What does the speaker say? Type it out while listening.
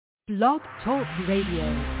Blog Talk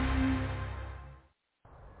Radio.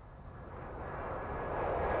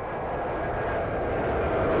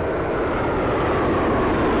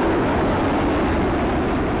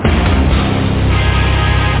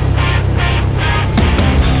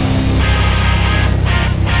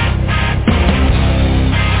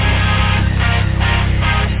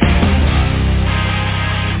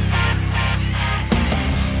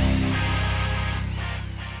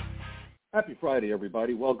 Happy Friday,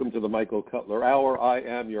 everybody. Welcome to the Michael Cutler Hour. I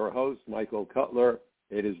am your host, Michael Cutler.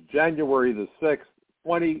 It is January the 6th,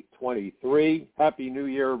 2023. Happy New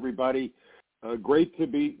Year, everybody. Great to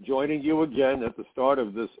be joining you again at the start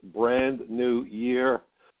of this brand new year.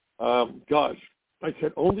 Gosh, I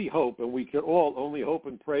can only hope, and we can all only hope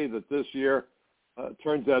and pray that this year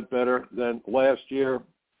turns out better than last year.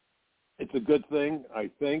 It's a good thing, I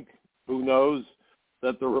think. Who knows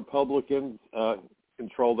that the Republicans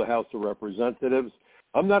control the House of Representatives.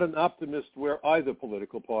 I'm not an optimist where either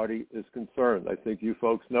political party is concerned. I think you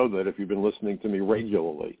folks know that if you've been listening to me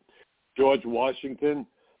regularly. George Washington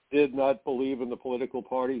did not believe in the political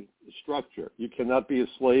party structure. You cannot be a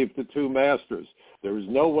slave to two masters. There is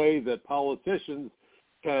no way that politicians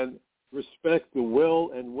can respect the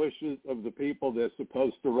will and wishes of the people they're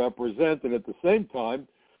supposed to represent, and at the same time,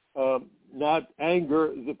 not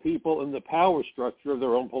anger the people in the power structure of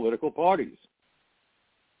their own political parties.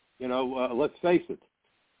 You know, let's face it,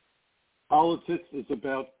 politics is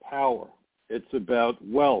about power. It's about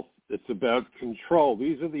wealth. It's about control.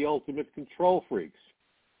 These are the ultimate control freaks.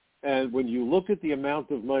 And when you look at the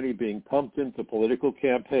amount of money being pumped into political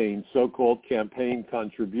campaigns, so-called campaign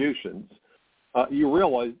contributions, you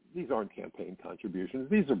realize these aren't campaign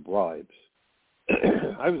contributions. These are bribes.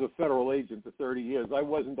 I was a federal agent for 30 years. I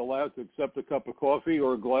wasn't allowed to accept a cup of coffee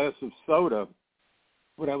or a glass of soda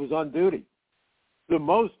when I was on duty. The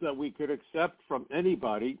most that we could accept from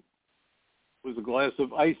anybody was a glass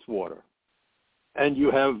of ice water. And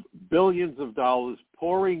you have billions of dollars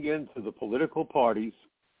pouring into the political parties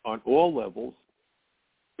on all levels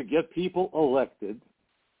to get people elected,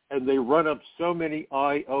 and they run up so many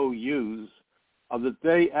IOUs that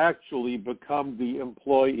they actually become the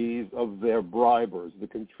employees of their bribers, the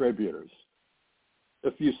contributors.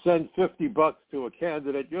 If you send $50 to a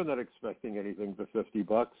candidate, you're not expecting anything for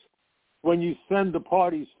 $50. When you send the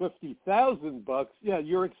parties $50,000, yeah,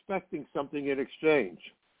 you're expecting something in exchange.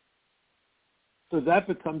 So that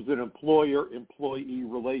becomes an employer-employee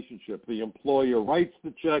relationship. The employer writes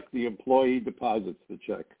the check, the employee deposits the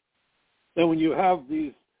check. And when you have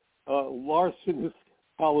these larcenous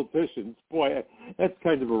politicians, boy, that's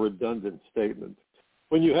kind of a redundant statement.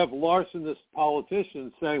 When you have larcenous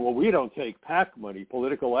politicians saying, well, we don't take PAC money,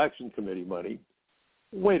 Political Action Committee money,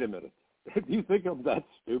 wait a minute. Do you think I'm that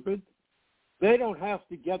stupid? They don't have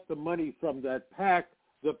to get the money from that PAC.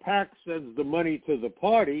 The PAC sends the money to the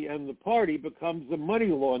party, and the party becomes a money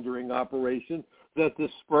laundering operation that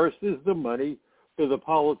disperses the money to the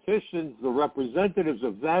politicians, the representatives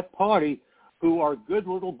of that party, who are good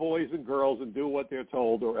little boys and girls and do what they're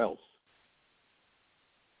told or else.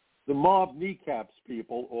 The mob kneecaps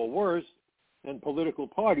people, or worse, and political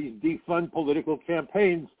parties defund political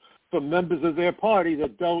campaigns from members of their party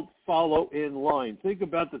that don't follow in line. Think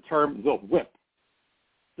about the term the whip.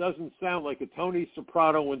 Doesn't sound like a Tony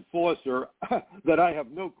Soprano enforcer that I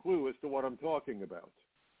have no clue as to what I'm talking about.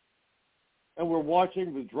 And we're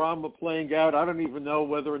watching the drama playing out. I don't even know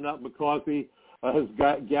whether or not McCarthy has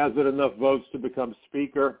gathered enough votes to become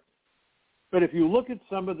speaker. But if you look at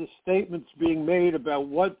some of the statements being made about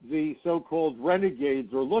what the so-called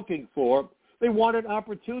renegades are looking for, they want an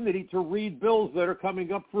opportunity to read bills that are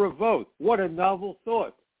coming up for a vote. What a novel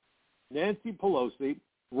thought. Nancy Pelosi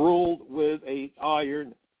ruled with an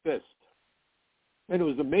iron fist. And it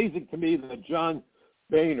was amazing to me that John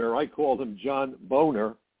Boehner, I called him John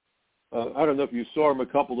Boner, I don't know if you saw him a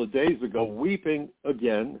couple of days ago, weeping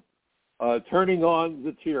again, turning on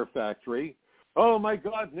the tear factory. Oh, my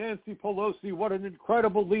God, Nancy Pelosi, what an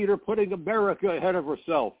incredible leader, putting America ahead of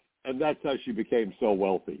herself. And that's how she became so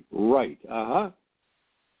wealthy. Right,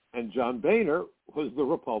 And John Boehner was the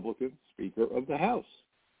Republican Speaker of the House.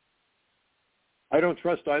 I don't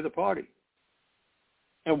trust either party.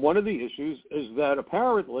 And one of the issues is that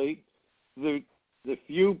apparently the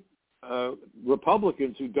few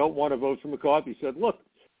Republicans who don't want to vote for McCarthy said, look,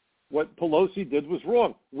 what Pelosi did was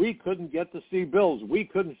wrong. We couldn't get to see bills. We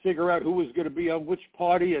couldn't figure out who was going to be on which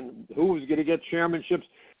party and who was going to get chairmanships.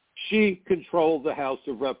 She controlled the House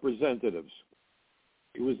of Representatives.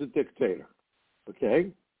 He was a dictator,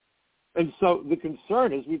 okay? And so the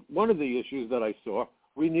concern is, one of the issues that I saw,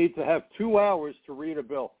 we need to have 2 hours to read a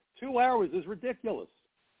bill. 2 hours is ridiculous.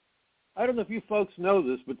 I don't know if you folks know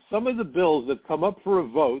this, but some of the bills that come up for a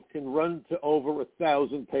vote can run to over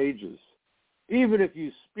 1,000 pages. Even if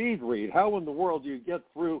you speed read, how in the world do you get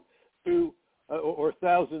through to or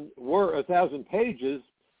 1,000 pages?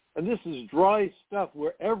 And this is dry stuff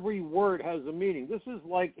where every word has a meaning. This is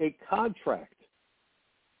like a contract.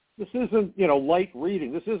 This isn't, light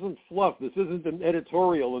reading. This isn't fluff. This isn't an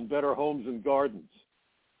editorial in Better Homes and Gardens.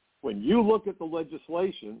 When you look at the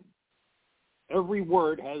legislation, every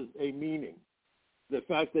word has a meaning. The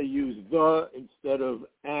fact they use the instead of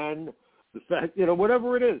an, the fact,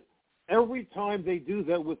 whatever it is. Every time they do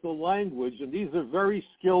that with the language, and these are very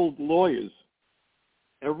skilled lawyers,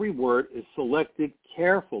 every word is selected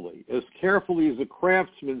carefully as a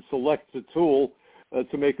craftsman selects a tool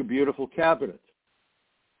to make a beautiful cabinet.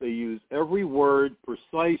 They use every word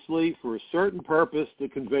precisely for a certain purpose to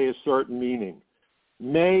convey a certain meaning.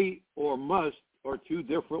 May or must are two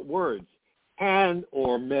different words. Can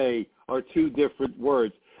or may are two different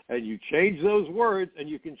words. And you change those words and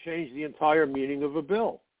you can change the entire meaning of a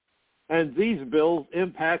bill. And these bills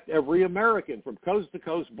impact every American from coast to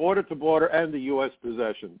coast, border to border, and the U.S.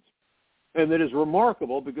 possessions. And it is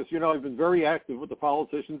remarkable because, I've been very active with the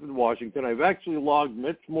politicians in Washington. I've actually logged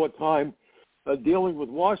much more time dealing with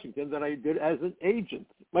Washington than I did as an agent.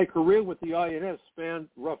 My career with the INS spanned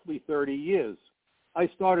roughly 30 years. I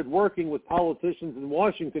started working with politicians in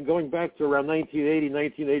Washington going back to around 1980,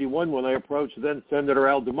 1981 when I approached then Senator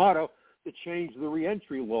Al D'Amato to change the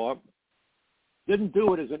reentry law. Didn't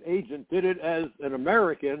do it as an agent, did it as an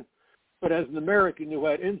American, but as an American who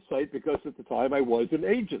had insight because at the time I was an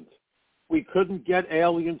agent. We couldn't get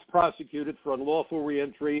aliens prosecuted for unlawful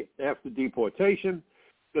reentry after deportation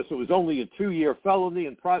because it was only a 2-year felony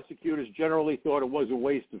and prosecutors generally thought it was a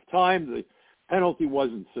waste of time. The penalty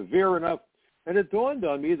wasn't severe enough. And it dawned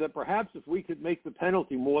on me that perhaps if we could make the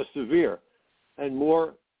penalty more severe and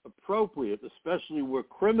more appropriate, especially where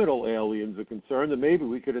criminal aliens are concerned, then maybe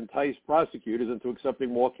we could entice prosecutors into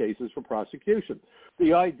accepting more cases for prosecution.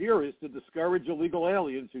 The idea is to discourage illegal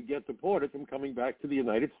aliens who get deported from coming back to the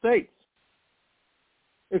United States.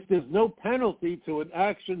 If there's no penalty to an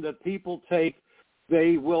action that people take,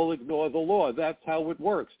 they will ignore the law. That's how it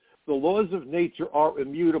works. The laws of nature are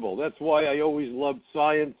immutable. That's why I always loved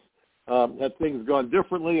science. Had things gone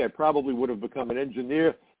differently, I probably would have become an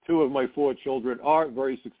engineer. 2 of my 4 children are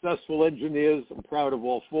very successful engineers. I'm proud of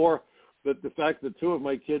all 4. But the fact that 2 of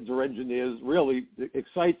my kids are engineers really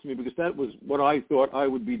excites me because that was what I thought I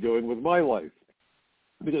would be doing with my life.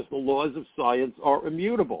 Because the laws of science are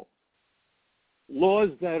immutable. Laws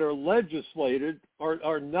that are legislated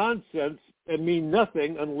are nonsense and mean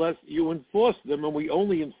nothing unless you enforce them, and we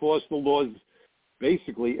only enforce the laws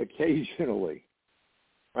basically occasionally,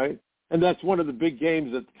 right? And that's one of the big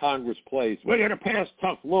games that Congress plays. We're going to pass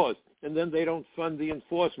tough laws, and then they don't fund the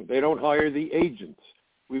enforcement. They don't hire the agents.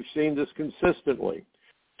 We've seen this consistently.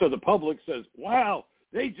 So the public says, wow,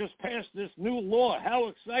 they just passed this new law. How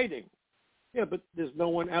exciting. Yeah, but there's no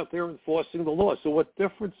one out there enforcing the law. So what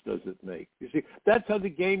difference does it make? You see, that's how the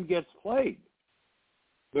game gets played.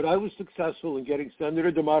 But I was successful in getting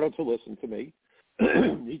Senator D'Amato to listen to me.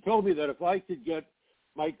 He told me that if I could get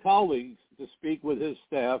my colleagues to speak with his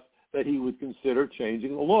staff, that he would consider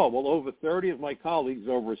changing the law. Well, over 30 of my colleagues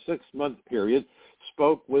over a 6-month period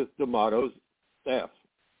spoke with D'Amato's staff.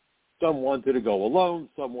 Some wanted to go alone.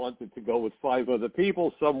 Some wanted to go with 5 other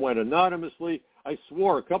people. Some went anonymously. I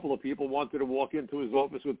swore a couple of people wanted to walk into his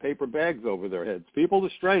office with paper bags over their heads. People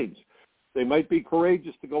are strange. They might be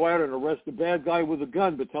courageous to go out and arrest a bad guy with a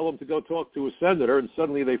gun, but tell him to go talk to a senator, and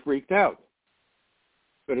suddenly they freaked out.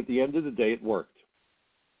 But at the end of the day, it worked.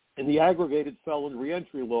 And the aggravated felon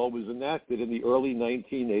reentry law was enacted in the early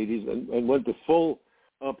 1980s and went to full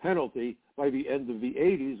penalty by the end of the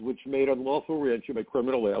 80s, which made unlawful reentry by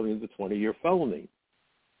criminal aliens a 20-year felony.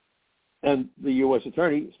 And the U.S.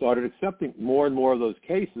 attorney started accepting more and more of those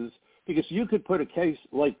cases because you could put a case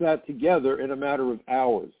like that together in a matter of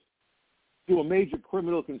hours. Do a major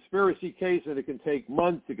criminal conspiracy case, and it can take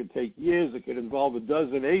months, it can take years, it could involve a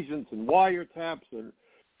dozen agents and wiretaps and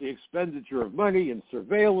the expenditure of money and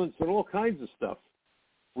surveillance and all kinds of stuff.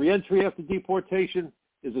 Reentry after deportation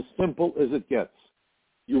is as simple as it gets.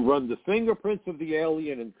 You run the fingerprints of the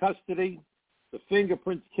alien in custody, the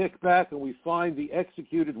fingerprints kick back, and we find the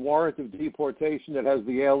executed warrant of deportation that has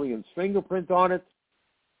the alien's fingerprint on it.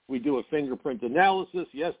 We do a fingerprint analysis.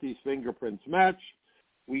 Yes, these fingerprints match.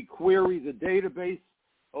 We query the database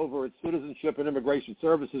over at Citizenship and Immigration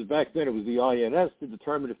Services. Back then it was the INS to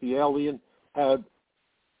determine if the alien had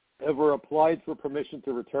ever applied for permission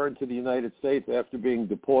to return to the United States after being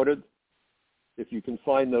deported. If you can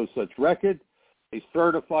find no such record, They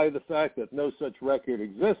certify the fact that no such record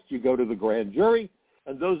exists. You go to the grand jury,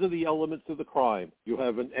 and those are the elements of the crime. You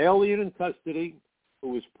have an alien in custody who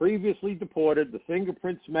was previously deported. The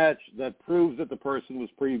fingerprints match. That proves that the person was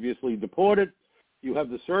previously deported. You have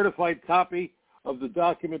the certified copy of the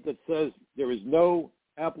document that says there is no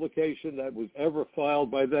application that was ever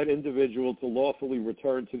filed by that individual to lawfully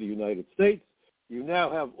return to the United States. You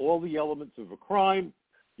now have all the elements of a crime.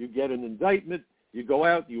 You get an indictment. You go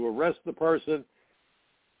out, you arrest the person,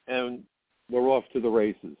 and we're off to the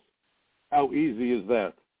races. How easy is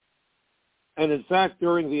that? And in fact,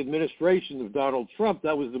 during the administration of Donald Trump,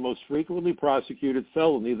 that was the most frequently prosecuted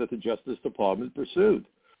felony that the Justice Department pursued.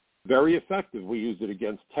 Very effective. We used it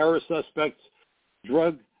against terror suspects,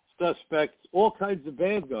 drug suspects, all kinds of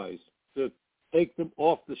bad guys, to take them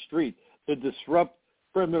off the street, to disrupt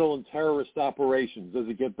criminal and terrorist operations. Does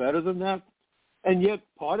it get better than that? And yet,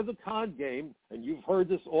 part of the con game, and you've heard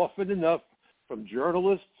this often enough from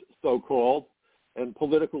journalists, so-called, and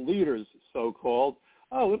political leaders, so-called,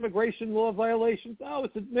 oh, immigration law violations, oh,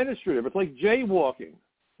 it's administrative. It's like jaywalking.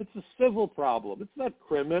 It's a civil problem. It's not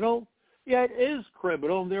criminal. Yeah, it is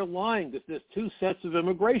criminal, and they're lying. There's two sets of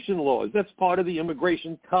immigration laws. That's part of the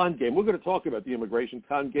immigration con game. We're going to talk about the immigration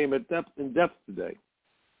con game in depth today.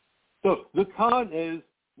 So the con is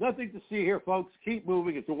nothing to see here, folks. Keep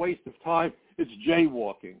moving. It's a waste of time. It's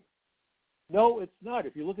jaywalking. No, it's not.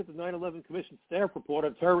 If you look at the 9/11 Commission staff report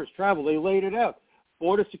on terrorist travel, they laid it out.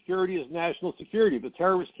 Border security is national security. The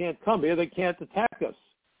terrorists can't come here. They can't attack us.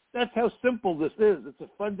 That's how simple this is. It's a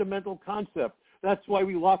fundamental concept. That's why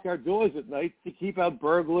we lock our doors at night, to keep out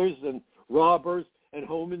burglars and robbers and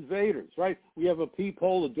home invaders, right? We have a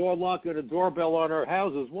peephole, a door lock, and a doorbell on our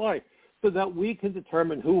houses. Why? So that we can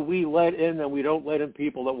determine who we let in, and we don't let in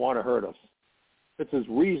people that want to hurt us. It's as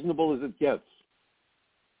reasonable as it gets.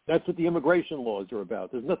 That's what the immigration laws are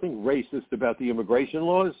about. There's nothing racist about the immigration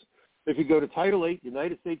laws. If you go to Title 8,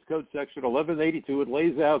 United States Code Section 1182, it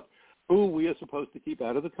lays out who we are supposed to keep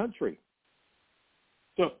out of the country.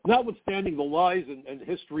 So notwithstanding the lies and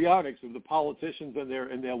histrionics of the politicians and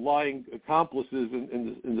their lying accomplices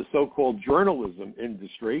in the so-called journalism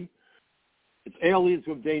industry, it's aliens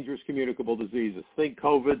who have dangerous communicable diseases. Think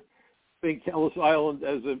COVID. Think Ellis Island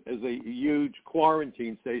as a huge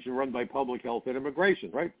quarantine station run by public health and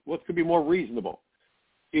immigration, right? What could be more reasonable?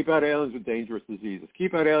 Keep out aliens with dangerous diseases.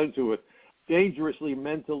 Keep out aliens who are dangerously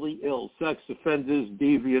mentally ill, sex offenders,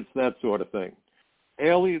 deviants, that sort of thing.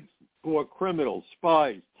 Aliens who are criminals,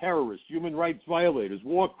 spies, terrorists, human rights violators,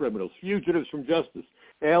 war criminals, fugitives from justice.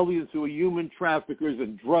 Aliens who are human traffickers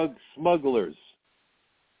and drug smugglers.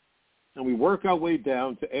 And we work our way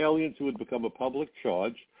down to aliens who would become a public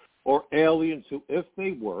charge, or aliens who, if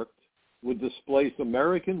they worked, would displace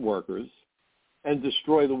American workers and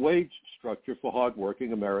destroy the wage structure for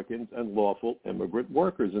hardworking Americans and lawful immigrant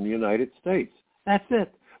workers in the United States. That's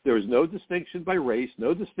it. There is no distinction by race,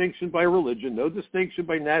 no distinction by religion, no distinction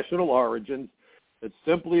by national origins. It's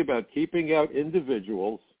simply about keeping out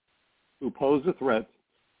individuals who pose a threat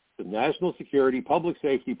to national security, public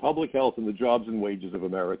safety, public health, and the jobs and wages of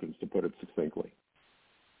Americans, to put it succinctly.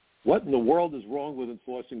 What in the world is wrong with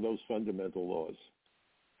enforcing those fundamental laws?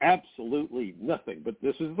 Absolutely nothing. But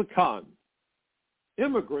this is the con.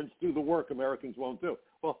 Immigrants do the work Americans won't do.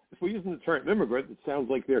 Well, if we're using the term immigrant, it sounds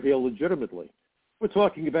like they're here legitimately. We're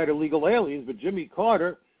talking about illegal aliens, but Jimmy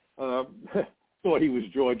Carter thought he was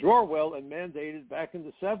George Orwell and mandated back in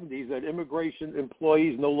the 70s that immigration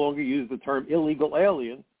employees no longer use the term illegal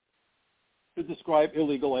alien to describe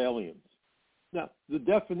illegal aliens. Now, the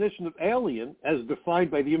definition of alien, as defined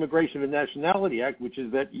by the Immigration and Nationality Act, which is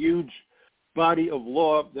that huge body of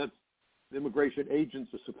law that immigration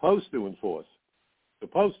agents are supposed to enforce.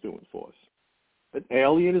 An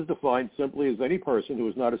alien is defined simply as any person who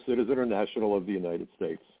is not a citizen or national of the United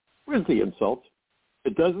States. Where's the insult?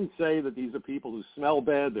 It doesn't say that these are people who smell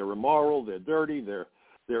bad, they're immoral, they're dirty, they're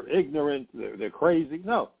ignorant, they're crazy.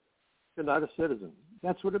 No, they're not a citizen.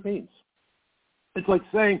 That's what it means. It's like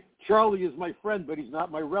saying, Charlie is my friend, but he's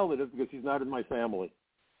not my relative because he's not in my family.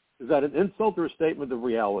 Is that an insult or a statement of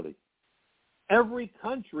reality? Every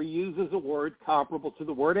country uses a word comparable to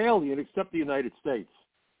the word alien except the United States.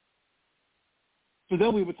 So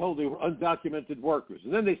then we were told they were undocumented workers.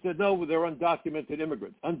 And then they said, no, they're undocumented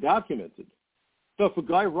immigrants. Undocumented. So if a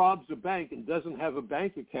guy robs a bank and doesn't have a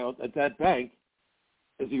bank account at that bank,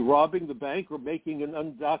 is he robbing the bank or making an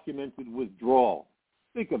undocumented withdrawal?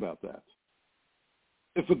 Think about that.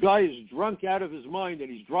 If a guy is drunk out of his mind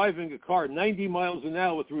and he's driving a car 90 miles an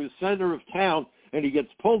hour through the center of town and he gets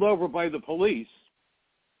pulled over by the police,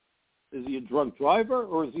 is he a drunk driver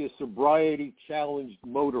or is he a sobriety-challenged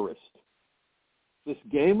motorist? This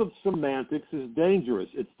game of semantics is dangerous.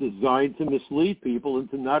 It's designed to mislead people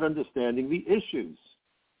into not understanding the issues.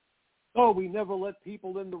 Oh, we never let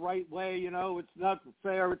people in the right way. It's not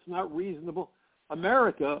fair. It's not reasonable.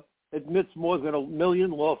 America admits more than 1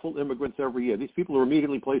 million lawful immigrants every year. These people are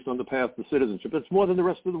immediately placed on the path to citizenship. That's more than the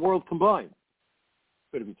rest of the world combined.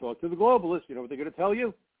 But if you talk to the globalists, you know what they're going to tell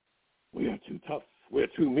you? We are too tough. We're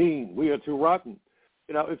too mean. We are too rotten.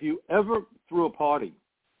 If you ever threw a party,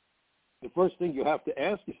 the first thing you have to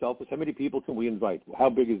ask yourself is how many people can we invite? How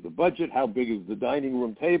big is the budget? How big is the dining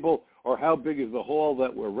room table? Or how big is the hall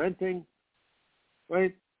that we're renting?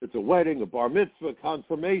 Right? It's a wedding, a bar mitzvah,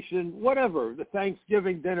 confirmation, whatever, the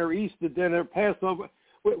Thanksgiving dinner, Easter dinner, Passover.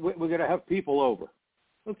 We're going to have people over.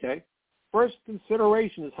 Okay. First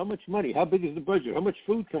consideration is how much money, how big is the budget, how much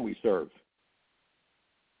food can we serve?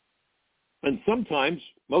 And sometimes,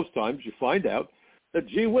 most times, you find out that,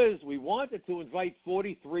 gee whiz, we wanted to invite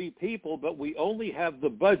 43 people, but we only have the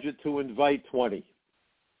budget to invite 20.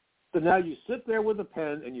 So now you sit there with a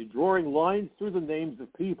pen and you're drawing lines through the names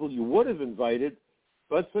of people you would have invited,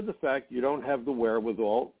 but for the fact you don't have the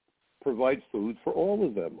wherewithal to provide food for all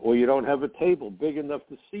of them, or you don't have a table big enough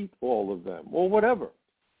to seat all of them, or whatever.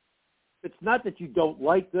 It's not that you don't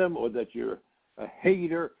like them or that you're a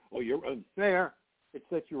hater or you're unfair. It's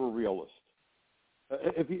that you're a realist.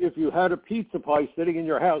 If you had a pizza pie sitting in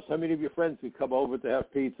your house, how many of your friends could come over to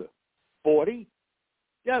have pizza? 40?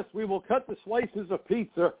 Yes, we will cut the slices of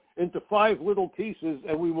pizza into 5 little pieces,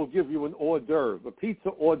 and we will give you an hors d'oeuvre, a pizza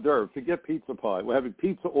hors d'oeuvre. Forget pizza pie. We're having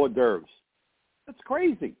pizza hors d'oeuvres. That's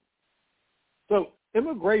crazy. So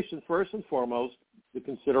immigration, first and foremost, the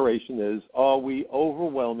consideration is, are we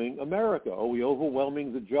overwhelming America? Are we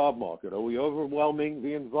overwhelming the job market? Are we overwhelming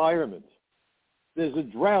the environment? There's a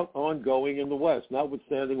drought ongoing in the West,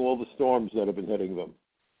 notwithstanding all the storms that have been hitting them.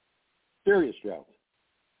 Serious drought.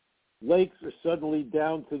 Lakes are suddenly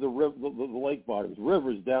down to the lake bottoms,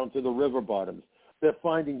 rivers down to the river bottoms. They're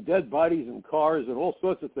finding dead bodies in cars and all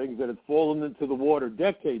sorts of things that had fallen into the water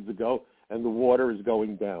decades ago, and the water is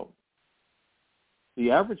going down. The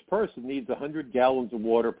average person needs 100 gallons of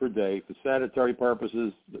water per day for sanitary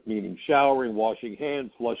purposes, meaning showering, washing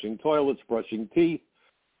hands, flushing toilets, brushing teeth,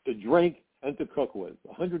 to drink, and to cook with.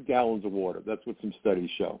 100 gallons of water. That's what some studies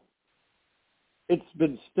show. It's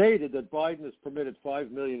been stated that Biden has permitted 5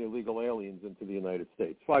 million illegal aliens into the United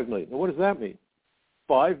States. 5 million. Now, what does that mean?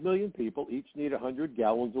 5 million people each need 100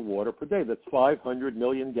 gallons of water per day. That's 500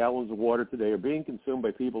 million gallons of water today are being consumed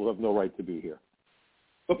by people who have no right to be here.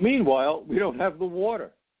 But meanwhile, we don't have the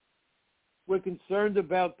water. We're concerned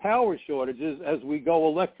about power shortages as we go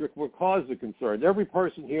electric where cars are concerned. Every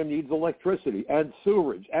person here needs electricity and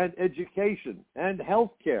sewerage and education and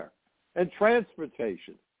health care and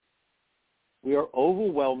transportation. We are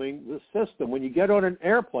overwhelming the system. When you get on an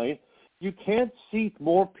airplane, you can't seat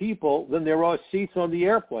more people than there are seats on the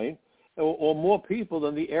airplane, or more people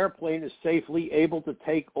than the airplane is safely able to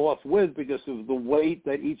take off with because of the weight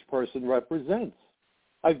that each person represents.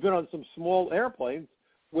 I've been on some small airplanes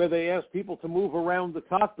where they ask people to move around the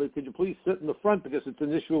cockpit. Could you please sit in the front because it's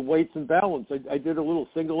an issue of weights and balance. I did a little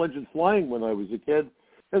single-engine flying when I was a kid,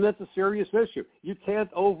 and that's a serious issue. You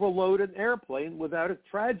can't overload an airplane without a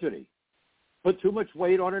tragedy. Put too much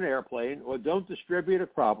weight on an airplane or don't distribute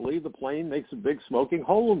it properly, the plane makes a big smoking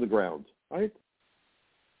hole in the ground, right?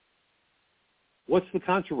 What's the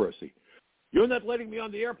controversy? You're not letting me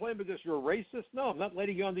on the airplane because you're a racist? No, I'm not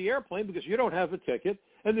letting you on the airplane because you don't have a ticket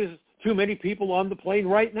and there's too many people on the plane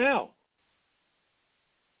right now.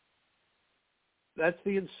 That's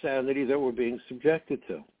the insanity that we're being subjected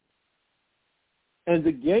to. And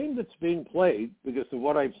the game that's being played, because of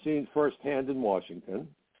what I've seen firsthand in Washington,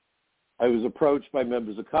 I was approached by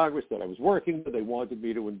members of Congress that I was working with. They wanted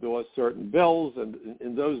me to endorse certain bills, and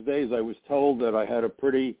in those days I was told that I had a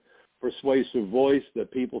pretty persuasive voice,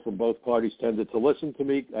 that people from both parties tended to listen to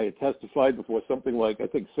me. I had testified before something like, I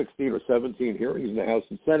think, 16 or 17 hearings in the House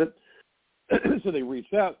and Senate. So they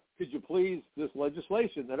reached out, could you please, this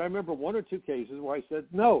legislation? And I remember 1 or 2 cases where I said,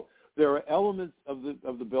 no, there are elements of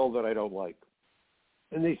the bill that I don't like.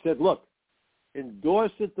 And they said, look,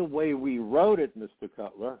 endorse it the way we wrote it, Mr.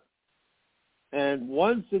 Cutler. And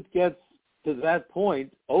once it gets to that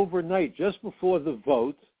point, overnight, just before the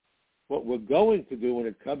vote, what we're going to do when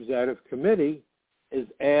it comes out of committee is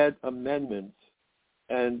add amendments.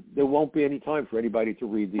 And there won't be any time for anybody to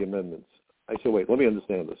read the amendments. I said, wait, let me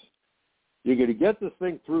understand this. You're going to get this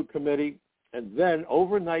thing through committee, and then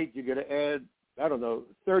overnight you're going to add,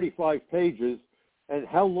 35 pages. And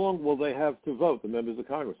how long will they have to vote, the members of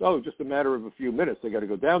Congress? Oh, just a matter of a few minutes. They got to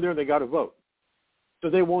go down there and they got to vote. So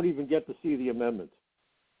they won't even get to see the amendment.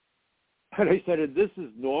 And I said, and this is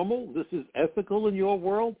normal? This is ethical in your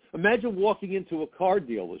world? Imagine walking into a car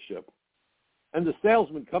dealership and the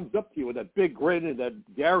salesman comes up to you with that big grin and that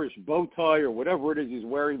garish bow tie or whatever it is he's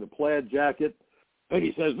wearing, the plaid jacket, and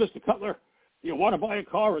he says, Mr. Cutler, you want to buy a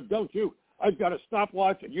car or don't you? I've got a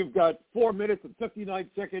stopwatch and you've got 4 minutes and 59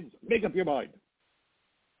 seconds. Make up your mind.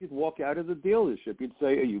 You'd walk out of the dealership. You'd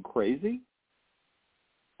say, are you crazy?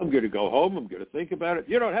 I'm going to go home. I'm going to think about it.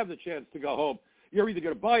 You don't have the chance to go home. You're either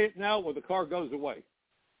going to buy it now or the car goes away.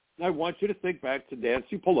 And I want you to think back to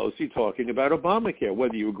Nancy Pelosi talking about Obamacare.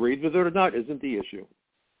 Whether you agreed with it or not isn't the issue.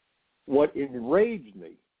 What enraged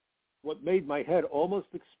me, what made my head almost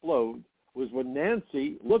explode, was when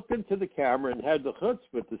Nancy looked into the camera and had the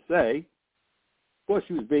chutzpah to say, of course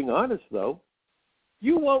she was being honest though,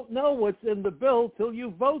 you won't know what's in the bill till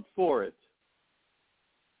you vote for it.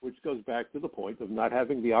 Which goes back to the point of not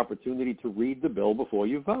having the opportunity to read the bill before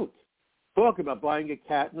you vote. Talk about buying a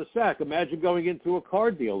cat in a sack. Imagine going into a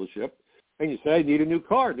car dealership and you say, I need a new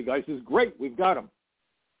car. The guy says, great, we've got them.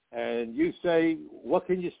 And you say, what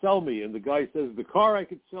can you sell me? And the guy says, the car I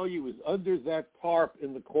could sell you is under that tarp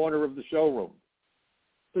in the corner of the showroom.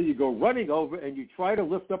 So you go running over and you try to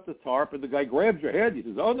lift up the tarp and the guy grabs your hand. He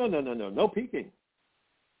says, oh, no peeking.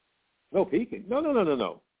 No peeking.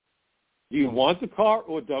 No. Do you want the car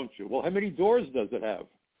or don't you? Well, how many doors does it have?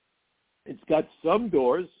 It's got some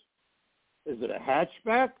doors. Is it a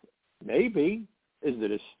hatchback? Maybe. Is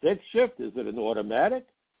it a stick shift? Is it an automatic?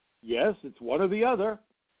 Yes, it's one or the other.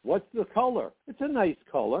 What's the color? It's a nice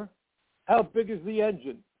color. How big is the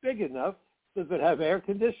engine? Big enough. Does it have air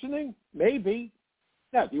conditioning? Maybe.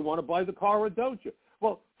 Now, do you want to buy the car or don't you?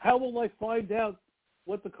 Well, how will I find out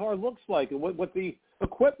what the car looks like and what the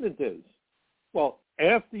equipment is? Well,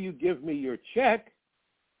 after you give me your check,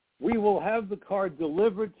 we will have the car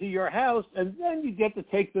delivered to your house, and then you get to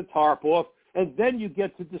take the tarp off, and then you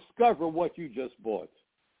get to discover what you just bought.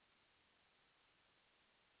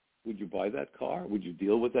 Would you buy that car? Would you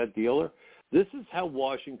deal with that dealer? This is how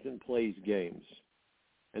Washington plays games.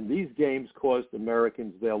 And these games cost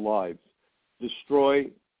Americans their lives, destroy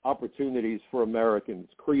opportunities for Americans,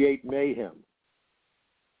 create mayhem.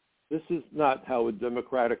 This is not how a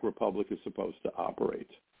democratic republic is supposed to operate.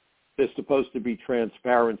 There's supposed to be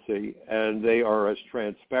transparency, and they are as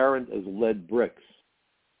transparent as lead bricks.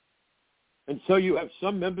 And so you have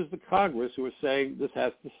some members of Congress who are saying this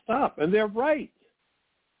has to stop, and they're right.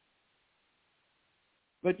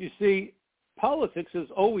 But you see, politics has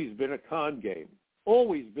always been a con game,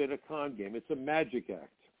 always been a con game. It's a magic act.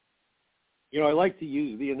 You know, I like to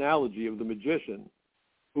use the analogy of the magician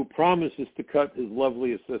who promises to cut his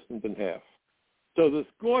lovely assistant in half. So this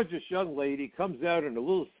gorgeous young lady comes out in a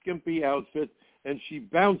little skimpy outfit, and she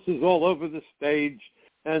bounces all over the stage,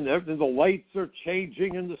 and the lights are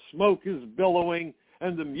changing, and the smoke is billowing,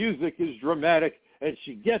 and the music is dramatic, and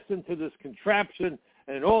she gets into this contraption,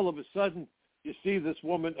 and all of a sudden, you see this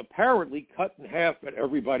woman apparently cut in half, and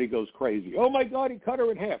everybody goes crazy. Oh, my God, he cut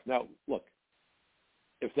her in half. Now, look,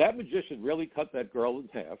 if that magician really cut that girl in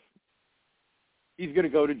half, he's going to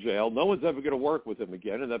go to jail. No one's ever going to work with him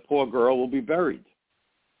again, and that poor girl will be buried.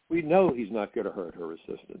 We know he's not going to hurt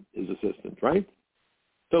his assistant, right?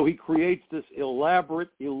 So he creates this elaborate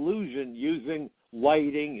illusion using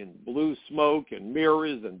lighting and blue smoke and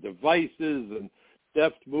mirrors and devices and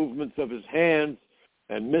deft movements of his hands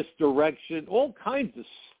and misdirection. All kinds of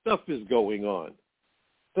stuff is going on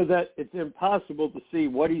so that it's impossible to see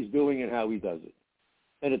what he's doing and how he does it.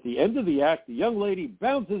 And at the end of the act, the young lady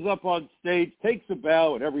bounces up on stage, takes a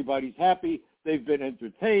bow, and everybody's happy. They've been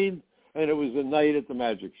entertained, and it was a night at the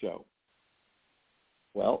magic show.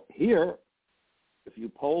 Well, here, if you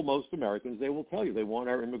poll most Americans, they will tell you they want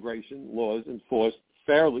our immigration laws enforced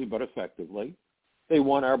fairly but effectively. They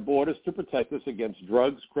want our borders to protect us against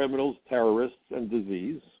drugs, criminals, terrorists, and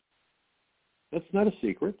disease. That's not a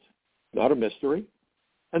secret, not a mystery.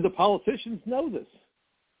 And the politicians know this.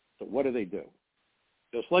 So what do?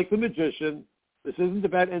 Just like the magician, this isn't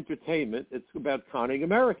about entertainment. It's about conning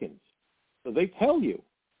Americans. So they tell you,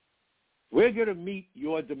 we're going to meet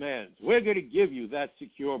your demands. We're going to give you that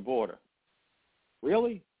secure border.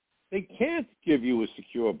 Really? They can't give you a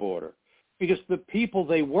secure border because the people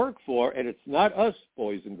they work for, and it's not us,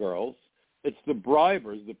 boys and girls, it's the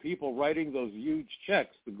bribers, the people writing those huge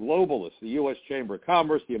checks, the globalists, the U.S. Chamber of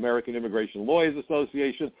Commerce, the American Immigration Lawyers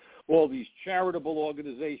Association, all these charitable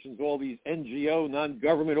organizations, all these NGO,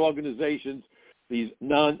 non-government organizations, these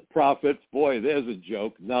non-profits. Boy, there's a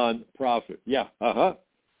joke, non-profit. Yeah,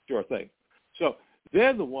 sure thing. So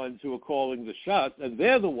they're the ones who are calling the shots, and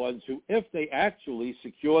they're the ones who, if they actually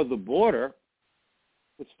secure the border,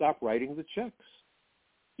 would stop writing the checks.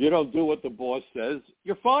 You don't do what the boss says,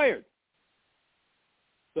 you're fired.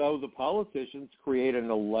 So the politicians create an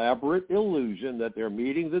elaborate illusion that they're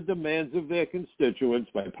meeting the demands of their constituents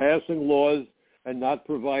by passing laws and not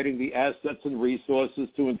providing the assets and resources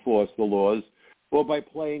to enforce the laws, or by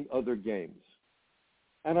playing other games.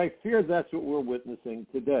 And I fear that's what we're witnessing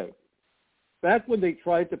today. Back when they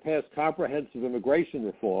tried to pass comprehensive immigration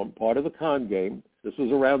reform, part of the con game, this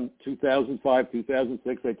was around 2005,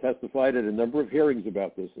 2006, I testified at a number of hearings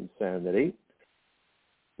about this insanity,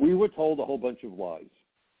 we were told a whole bunch of lies.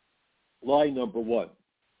 Lie number one,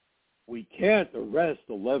 we can't arrest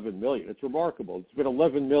 11 million. It's remarkable. It's been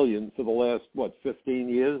 11 million for the last, 15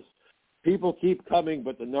 years? People keep coming,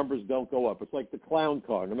 but the numbers don't go up. It's like the clown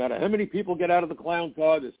car. No matter how many people get out of the clown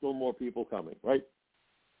car, there's still more people coming, right?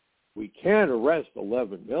 We can't arrest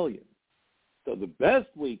 11 million. So the best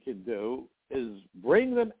we can do is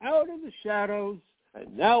bring them out of the shadows,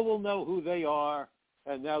 and now we'll know who they are,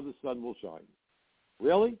 and now the sun will shine.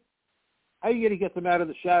 Really? How are you going to get them out of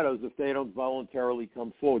the shadows if they don't voluntarily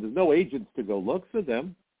come forward? There's no agents to go look for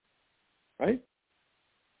them, right?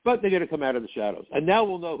 But they're going to come out of the shadows. And now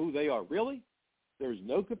we'll know who they are. Really? There's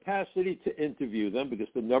no capacity to interview them because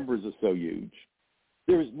the numbers are so huge.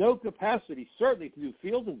 There is no capacity, certainly, to do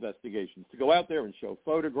field investigations, to go out there and show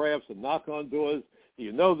photographs and knock on doors. Do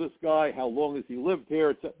you know this guy? How long has he lived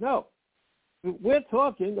here? No. We're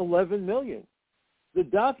talking 11 million. The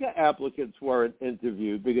DACA applicants weren't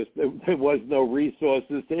interviewed because there was no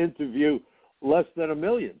resources to interview less than 1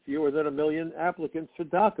 million, fewer than 1 million applicants for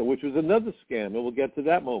DACA, which was another scam, and we'll get to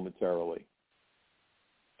that momentarily.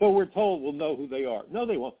 So we're told we'll know who they are. No,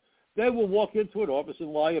 they won't. They will walk into an office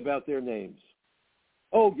and lie about their names.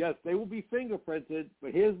 Oh, yes, they will be fingerprinted,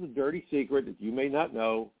 but here's the dirty secret that you may not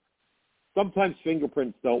know. Sometimes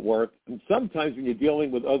fingerprints don't work, and sometimes when you're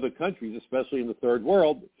dealing with other countries, especially in the third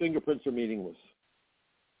world, fingerprints are meaningless.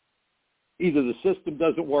 Either the system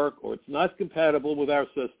doesn't work, or it's not compatible with our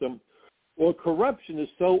system, or corruption is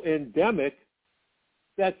so endemic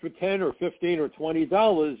that for $10 or $15 or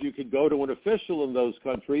 $20, you could go to an official in those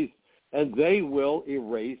countries, and they will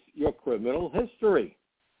erase your criminal history.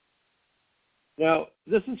 Now,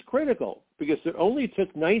 this is critical because it only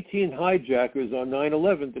took 19 hijackers on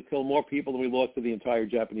 9/11 to kill more people than we lost to the entire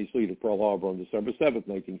Japanese fleet at Pearl Harbor on December 7th,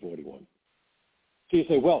 1941. So you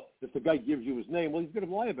say, well, if the guy gives you his name, well, he's going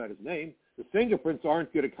to lie about his name. The fingerprints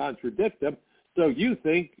aren't going to contradict him, so you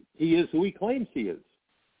think he is who he claims he is.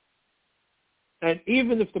 And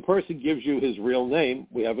even if the person gives you his real name,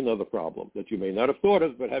 we have another problem that you may not have thought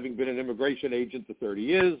of, but having been an immigration agent for 30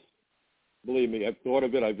 years, believe me, I've thought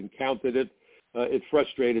of it, I've encountered it. It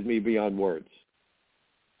frustrated me beyond words.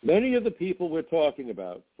 Many of the people we're talking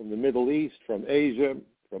about from the Middle East, from Asia,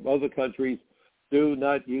 from other countries, do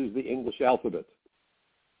not use the English alphabet.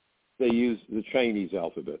 They use the Chinese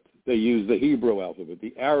alphabet. They use the Hebrew alphabet,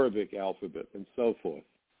 the Arabic alphabet, and so forth.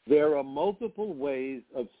 There are multiple ways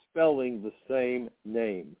of spelling the same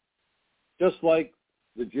name. Just like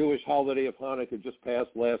the Jewish holiday of Hanukkah just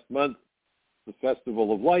passed last month, the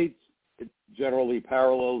Festival of Lights, it generally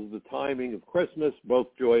parallels the timing of Christmas, both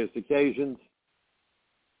joyous occasions.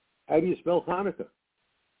 How do you spell Hanukkah?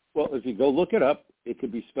 Well, if you go look it up, it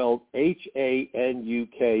could be spelled Hanukah.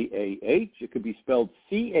 It could be spelled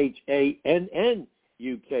Channukkah,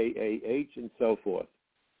 and so forth.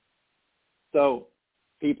 So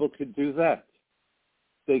people could do that.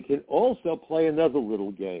 They can also play another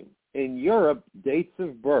little game. In Europe, dates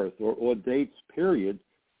of birth or dates, period,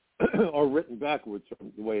 are written backwards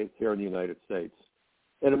from the way it's here in the United States.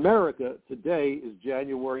 In America, today is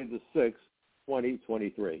January the 6th,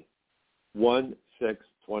 2023.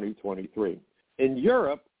 1/6/2023. In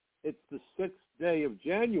Europe, it's the 6th day of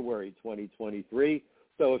January 2023.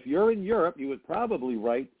 So if you're in Europe, you would probably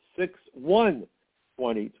write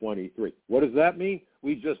 6/1/2023. What does that mean?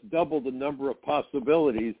 We just doubled the number of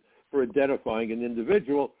possibilities for identifying an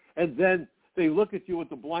individual, and then they look at you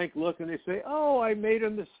with a blank look and they say, oh, I made a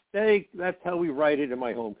mistake. That's how we write it in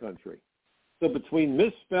my home country. So between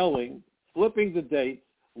misspelling, flipping the dates,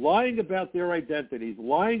 lying about their identities,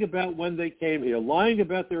 lying about when they came here, lying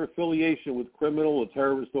about their affiliation with criminal or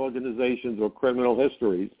terrorist organizations or criminal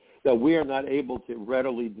histories that we are not able to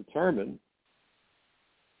readily determine,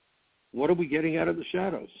 what are we getting out of the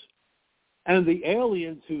shadows? And the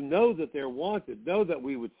aliens who know that they're wanted, know that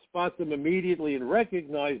we would spot them immediately and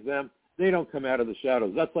recognize them, they don't come out of the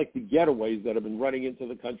shadows. That's like the getaways that have been running into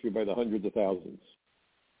the country by the hundreds of thousands.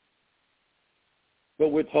 But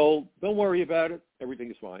we're told, don't worry about it.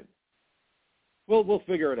 Everything is fine. We'll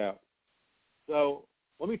figure it out. So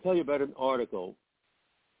let me tell you about an article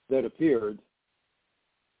that appeared.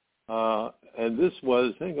 And this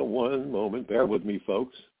was, hang on one moment, bear with me,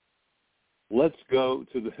 folks. let's go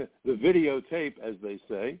to the videotape, as they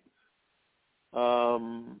say.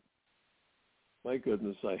 My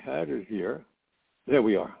goodness, I had it here. There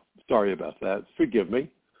we are. Sorry about that. Forgive me.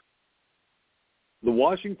 The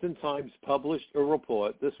Washington Times published a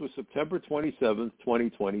report. This was September 27th,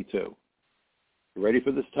 2022. You ready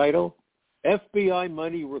for this title? FBI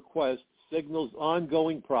money request signals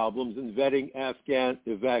ongoing problems in vetting Afghan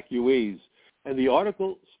evacuees. And the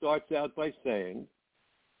article starts out by saying,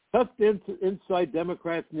 tucked inside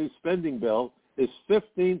Democrats' new spending bill is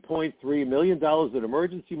 $15.3 million in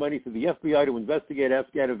emergency money for the FBI to investigate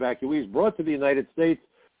Afghan evacuees brought to the United States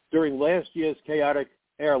during last year's chaotic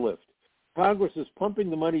airlift. Congress is pumping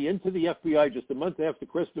the money into the FBI just a month after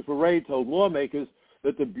Christopher Wray told lawmakers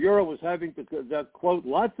that the Bureau was having to conduct, quote,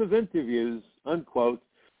 lots of interviews, unquote,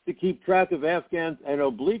 to keep track of Afghans and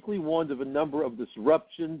obliquely warned of a number of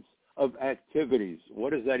disruptions of activities.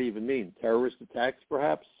 What does that even mean? Terrorist attacks,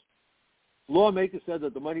 perhaps? Lawmakers said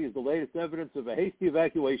that the money is the latest evidence of a hasty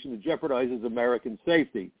evacuation that jeopardizes American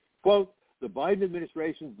safety. Quote, the Biden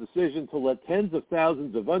administration's decision to let tens of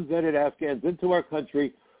thousands of unvetted Afghans into our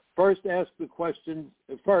country first and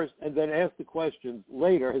then ask the questions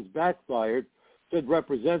later has backfired, said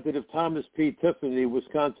Representative Thomas P. Tiffany,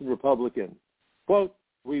 Wisconsin Republican. Quote,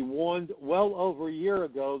 we warned well over a year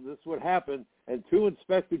ago this would happen, and 2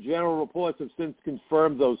 Inspector General reports have since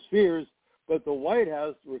confirmed those fears, but the White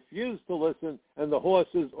House refused to listen, and the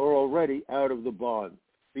horses are already out of the barn.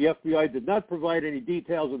 The FBI did not provide any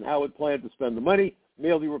details on how it planned to spend the money,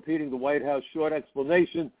 merely repeating the White House short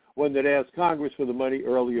explanation when it asked Congress for the money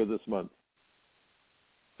earlier this month.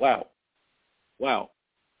 Wow.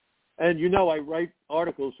 And you know I write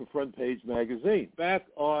articles for Front Page Magazine. Back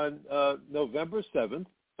on November 7th,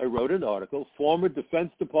 I wrote an article, former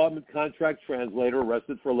Defense Department contract translator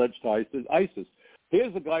arrested for alleged ties to ISIS.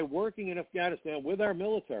 Here's a guy working in Afghanistan with our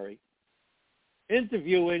military,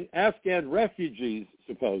 interviewing Afghan refugees,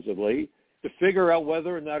 supposedly, to figure out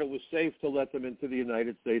whether or not it was safe to let them into the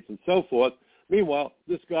United States and so forth. Meanwhile,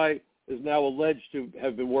 this guy is now alleged to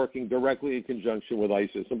have been working directly in conjunction with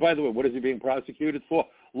ISIS. And by the way, what is he being prosecuted for?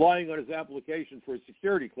 Lying on his application for a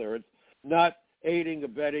security clearance, not aiding,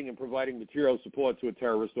 abetting, and providing material support to a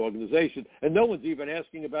terrorist organization. And no one's even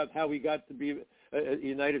asking about how he got to be a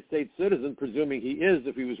United States citizen, presuming he is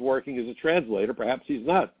if he was working as a translator. Perhaps he's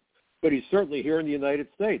not. But he's certainly here in the United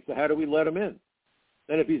States. So how do we let him in?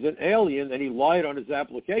 And if he's an alien and he lied on his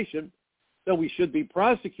application, then we should be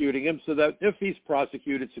prosecuting him so that if he's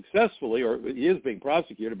prosecuted successfully, or he is being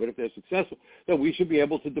prosecuted, but if they're successful, then we should be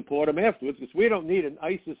able to deport him afterwards because we don't need an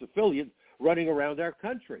ISIS affiliate running around our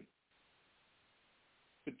country.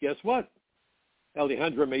 But guess what?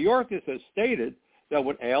 Alejandro Mayorkas has stated that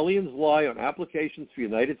when aliens lie on applications for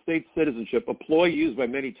United States citizenship, a ploy used by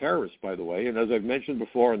many terrorists, by the way, and as I've mentioned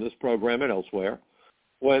before in this program and elsewhere,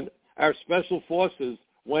 when our special forces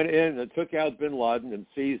went in and took out bin Laden and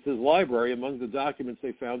seized his library, among the documents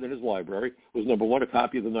they found in his library was, number one, a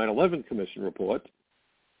copy of the 9/11 Commission report,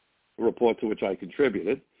 a report to which I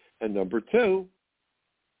contributed, and number two,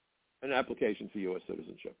 an application for U.S.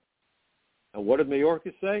 citizenship. And what did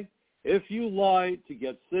Mayorkas say? If you lie to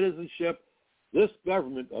get citizenship, this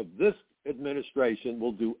government of this administration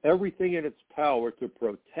will do everything in its power to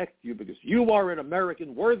protect you because you are an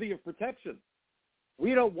American worthy of protection.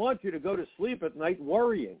 We don't want you to go to sleep at night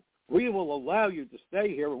worrying. We will allow you to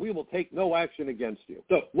stay here, and we will take no action against you.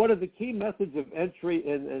 So one of the key methods of entry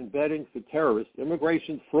and embedding for terrorists,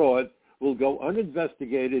 immigration fraud, will go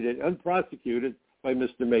uninvestigated and unprosecuted by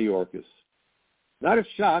Mr. Mayorkas. Not a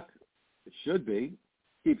shock. It should be.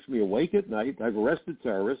 Keeps me awake at night. I've arrested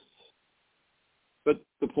terrorists. But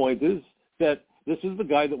the point is that this is the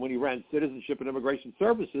guy that when he ran Citizenship and Immigration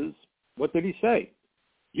Services, what did he say?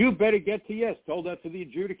 You better get to yes, told that to the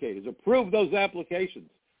adjudicators. Approve those applications.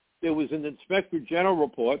 There was an Inspector General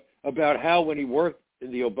report about how when he worked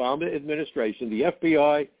in the Obama administration, the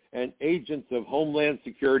FBI and agents of Homeland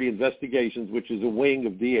Security Investigations, which is a wing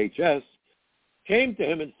of DHS, came to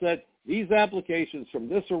him and said, these applications from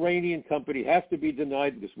this Iranian company have to be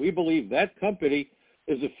denied because we believe that company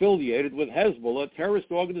is affiliated with Hezbollah, a terrorist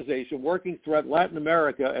organization working throughout Latin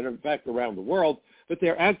America and, in fact, around the world. But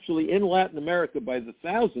they're actually in Latin America by the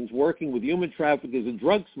thousands working with human traffickers and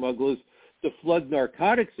drug smugglers to flood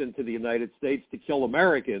narcotics into the United States to kill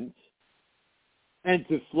Americans and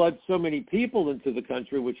to flood so many people into the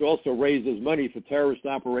country, which also raises money for terrorist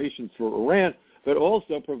operations for Iran, but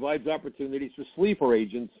also provides opportunities for sleeper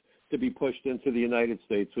agents to be pushed into the United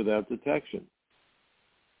States without detection.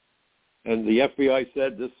 And the FBI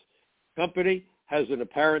said this company has an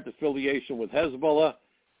apparent affiliation with Hezbollah.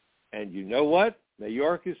 And you know what?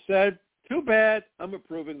 Mayorkas said, too bad, I'm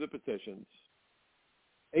approving the petitions.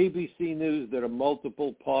 ABC News did a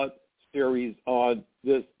multiple-part series on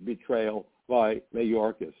this betrayal by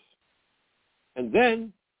Mayorkas. And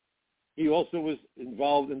then he also was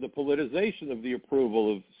involved in the politicization of the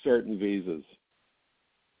approval of certain visas.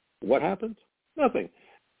 What happened? Nothing.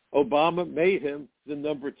 Obama made him the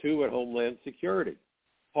number 2 at Homeland Security.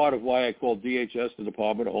 Part of why I called DHS the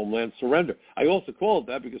Department of Homeland Surrender. I also called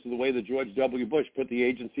that because of the way that George W. Bush put the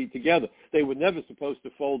agency together. They were never supposed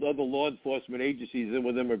to fold other law enforcement agencies in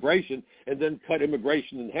with immigration and then cut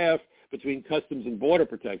immigration in half between Customs and Border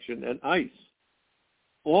Protection and ICE.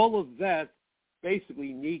 All of that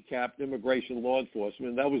basically kneecapped immigration law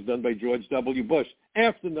enforcement, and that was done by George W. Bush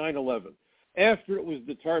after 9/11. After it was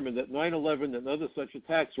determined that 9/11 and other such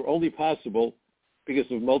attacks were only possible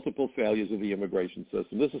because of multiple failures of the immigration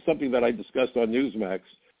system. This is something that I discussed on Newsmax,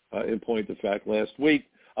 in point of fact, last week.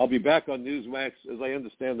 I'll be back on Newsmax, as I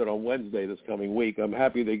understand it, on Wednesday this coming week. I'm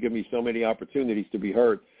happy they give me so many opportunities to be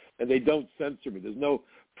heard, and they don't censor me. There's no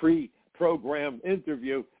pre-programmed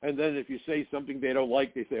interview, and then if you say something they don't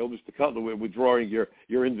like, they say, oh, Mr. Cutler, we're withdrawing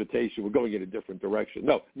your invitation. We're going in a different direction.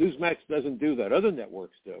 No, Newsmax doesn't do that. Other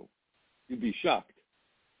networks do. You'd be shocked.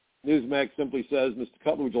 Newsmax simply says, Mr.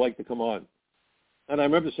 Cutler, would you like to come on? And I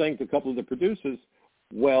remember saying to a couple of the producers,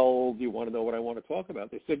 well, do you want to know what I want to talk about?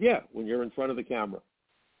 They said, yeah, when you're in front of the camera.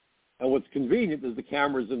 And what's convenient is the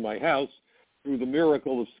camera's in my house. Through the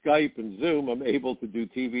miracle of Skype and Zoom, I'm able to do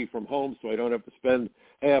TV from home, so I don't have to spend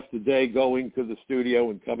half the day going to the studio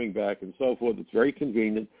and coming back and so forth. It's very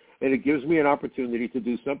convenient, and it gives me an opportunity to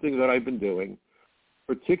do something that I've been doing,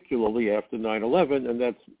 particularly after 9/11, and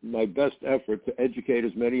that's my best effort to educate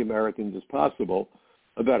as many Americans as possible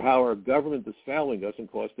about how our government is failing us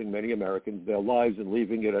and costing many Americans their lives and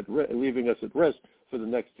leaving us at risk for the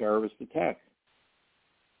next terrorist attack.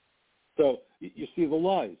 So you see the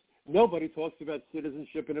lies. Nobody talks about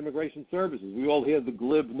citizenship and immigration services. We all hear the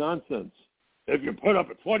glib nonsense. If you put up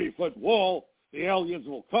a 20-foot wall, the aliens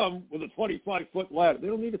will come with a 25-foot ladder. They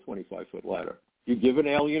don't need a 25-foot ladder. You give an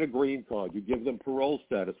alien a green card. You give them parole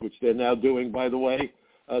status, which they're now doing, by the way.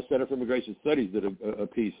 Center for Immigration Studies did a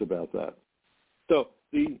piece about that. So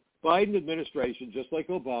the Biden administration, just like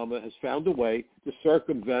Obama, has found a way to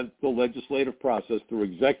circumvent the legislative process through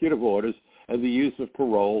executive orders and the use of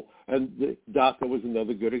parole, and the DACA was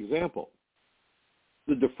another good example.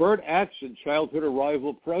 The Deferred Action Childhood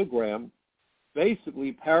Arrival Program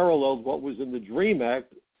basically paralleled what was in the DREAM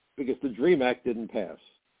Act because the DREAM Act didn't pass.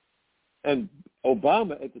 And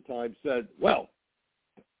Obama at the time said, well,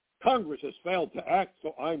 Congress has failed to act,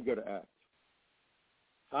 so I'm going to act.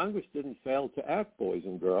 Congress didn't fail to act, boys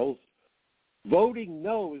and girls. Voting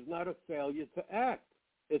no is not a failure to act.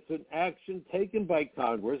 It's an action taken by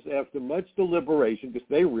Congress after much deliberation because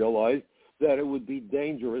they realized that it would be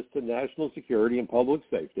dangerous to national security and public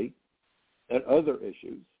safety and other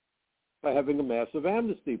issues by having a massive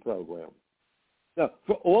amnesty program. Now,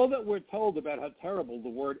 for all that we're told about how terrible the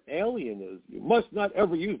word alien is, you must not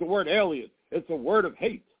ever use the word alien. It's a word of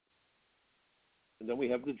hate. And then we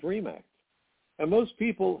have the DREAM Act. And most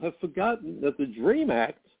people have forgotten that the DREAM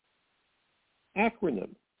Act acronym.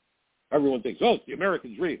 Everyone thinks, oh, it's the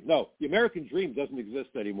American dream. No, the American dream doesn't exist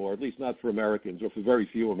anymore, at least not for Americans or for very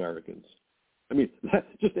few Americans. I mean,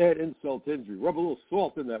 just add insult to injury, rub a little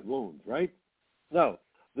salt in that wound, right? No,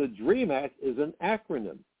 the DREAM Act is an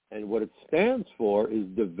acronym, and what it stands for is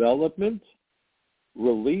Development,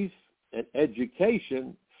 Relief, and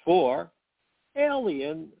Education for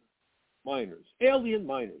Alien Minors. Alien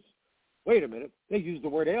minors. Wait a minute, they use the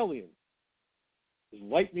word alien. Is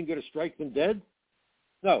lightning going to strike them dead?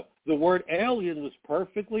 No, the word alien was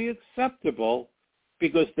perfectly acceptable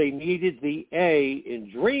because they needed the A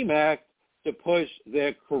in DREAM Act to push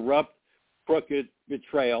their corrupt, crooked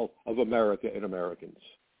betrayal of America and Americans.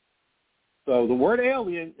 So the word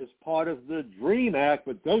alien is part of the DREAM Act,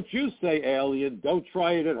 but don't you say alien. Don't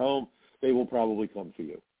try it at home. They will probably come for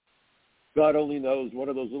you. God only knows one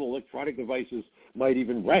of those little electronic devices might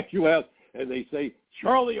even rat you out, and they say,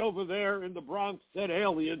 Charlie over there in the Bronx said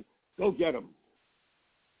alien, go get him.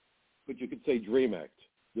 But you could say DREAM Act,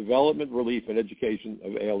 Development, Relief, and Education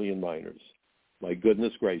of Alien Minors. My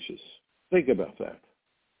goodness gracious. Think about that.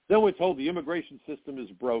 Then we're told the immigration system is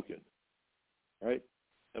broken, right?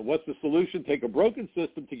 And what's the solution? Take a broken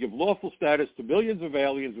system to give lawful status to millions of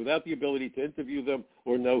aliens without the ability to interview them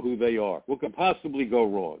or know who they are. What could possibly go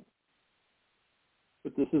wrong?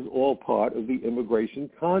 But this is all part of the immigration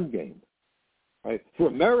con game, right? For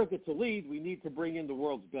America to lead, we need to bring in the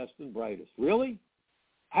world's best and brightest. Really?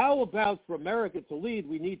 How about for America to lead,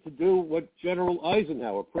 we need to do what General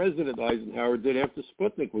Eisenhower, President Eisenhower, did after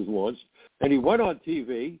Sputnik was launched, and he went on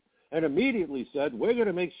TV and immediately said, we're going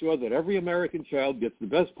to make sure that every American child gets the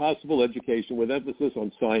best possible education with emphasis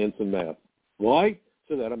on science and math. Why?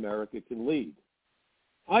 So that America can lead.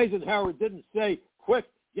 Eisenhower didn't say, quick,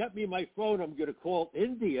 get me my phone, I'm going to call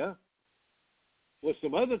India or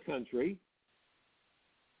some other country.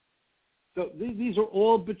 So these are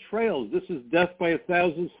all betrayals. This is death by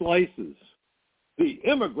 1,000 slices. The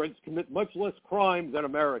immigrants commit much less crime than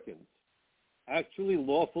Americans. Actually,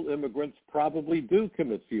 lawful immigrants probably do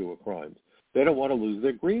commit fewer crimes. They don't want to lose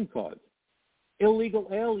their green cards. Illegal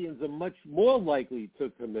aliens are much more likely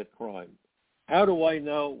to commit crime. How do I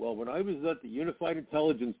know? Well, when I was at the Unified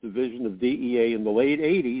Intelligence Division of DEA in the late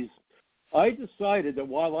 80s, I decided that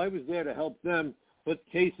while I was there to help them put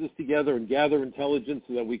cases together and gather intelligence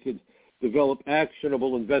so that we could develop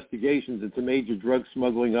actionable investigations into major drug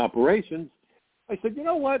smuggling operations, I said, you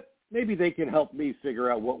know what? Maybe they can help me figure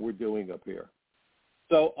out what we're doing up here.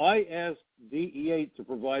 So I asked DEA to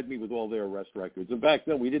provide me with all their arrest records. And back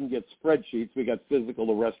then we didn't get spreadsheets, we got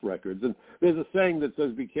physical arrest records. And there's a saying that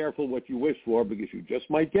says, be careful what you wish for because you just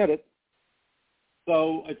might get it.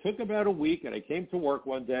 So I took about a week and I came to work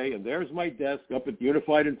one day and there's my desk up at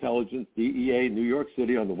Unified Intelligence, DEA, New York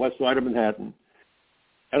City on the west side of Manhattan.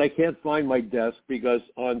 And I can't find my desk because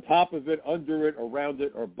on top of it, under it, around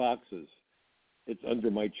it are boxes. It's under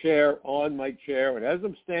my chair, on my chair, and as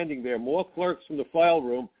I'm standing there, more clerks from the file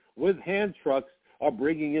room with hand trucks are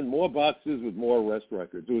bringing in more boxes with more arrest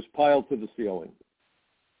records. It was piled to the ceiling.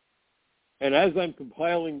 And as I'm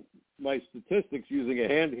compiling my statistics using a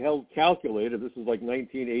handheld calculator, this is like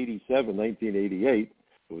 1987, 1988,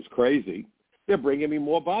 it was crazy, they're bringing me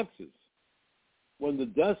more boxes. When the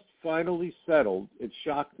dust finally settled, it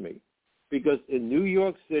shocked me because in New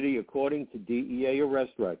York City, according to DEA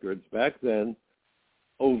arrest records, back then,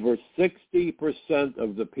 over 60%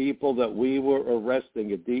 of the people that we were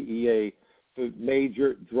arresting at DEA for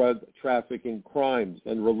major drug trafficking crimes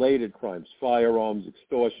and related crimes, firearms,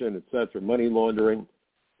 extortion, etc., money laundering,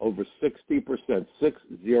 over 60%,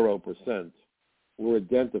 60%, were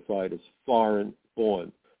identified as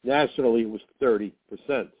foreign-born. Nationally, it was 30%.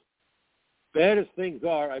 Bad as things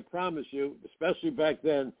are, I promise you, especially back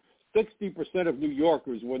then, 60% of New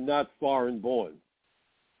Yorkers were not foreign-born.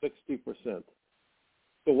 60%.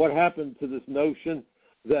 So what happened to this notion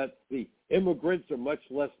that the immigrants are much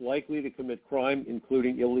less likely to commit crime,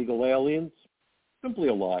 including illegal aliens? Simply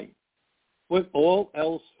a lie. When all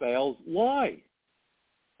else fails, lie.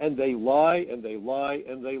 And they lie, and they lie,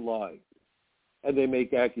 and they lie. And they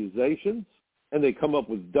make accusations, and they come up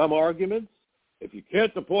with dumb arguments. If you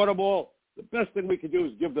can't deport them all, the best thing we can do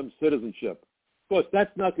is give them citizenship. Of course,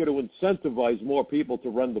 that's not going to incentivize more people to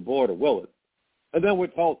run the border, will it? And then we're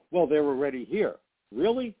told, well, they're already here.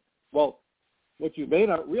 Really? Well, what you may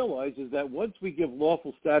not realize is that once we give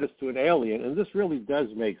lawful status to an alien, and this really does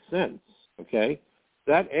make sense, okay,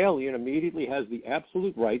 that alien immediately has the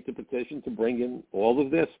absolute right to petition to bring in all of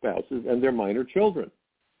their spouses and their minor children.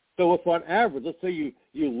 So if on average, let's say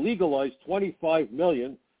you legalize 25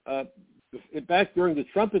 million, back during the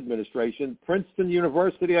Trump administration, Princeton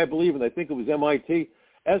University, I believe, and I think it was MIT,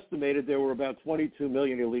 estimated there were about 22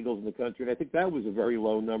 million illegals in the country, and I think that was a very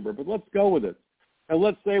low number, but let's go with it. And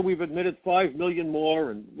let's say we've admitted 5 million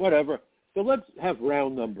more and whatever. So let's have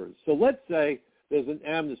round numbers. So let's say there's an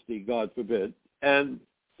amnesty, God forbid, and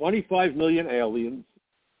 25 million aliens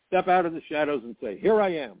step out of the shadows and say, here I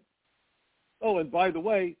am. Oh, and by the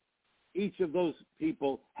way, each of those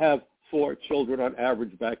people have 4 children on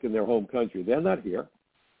average back in their home country. They're not here.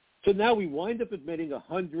 So now we wind up admitting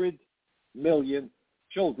 100 million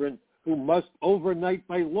children who must overnight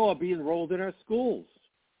by law be enrolled in our schools.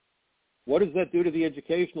 What does that do to the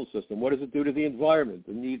educational system? What does it do to the environment,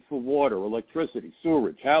 the need for water, electricity,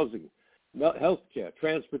 sewerage, housing, health care,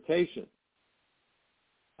 transportation?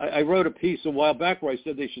 I wrote a piece a while back where I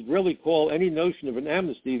said they should really call any notion of an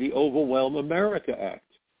amnesty the Overwhelm America Act.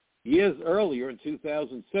 Years earlier, in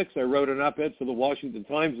 2006, I wrote an op-ed for the Washington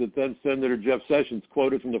Times that then Senator Jeff Sessions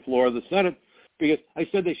quoted from the floor of the Senate because I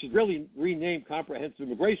said they should really rename comprehensive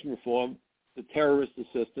immigration reform the Terrorist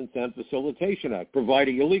Assistance and Facilitation Act,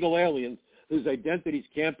 providing illegal aliens whose identities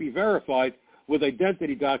can't be verified with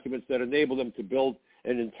identity documents that enable them to build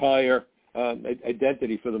an entire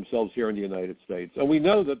identity for themselves here in the United States. And we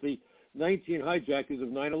know that the 19 hijackers of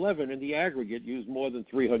 9/11 in the aggregate used more than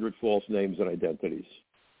 300 false names and identities.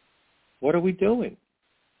 What are we doing?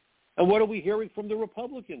 And what are we hearing from the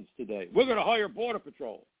Republicans today? We're going to hire Border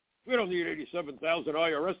Patrol. We don't need 87,000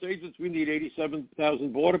 IRS agents. We need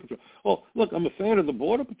 87,000 Border Patrol. Well, look, I'm a fan of the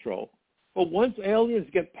Border Patrol. But once aliens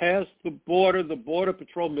get past the Border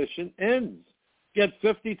Patrol mission ends. Get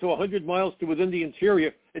 50 to 100 miles to within the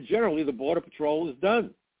interior, and generally the Border Patrol is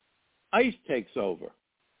done. ICE takes over.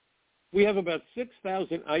 We have about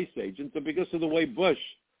 6,000 ICE agents, and because of the way Bush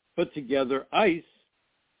put together ICE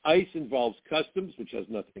involves customs, which has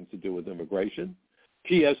nothing to do with immigration,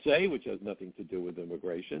 TSA, which has nothing to do with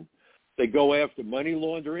immigration. They go after money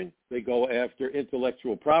laundering. They go after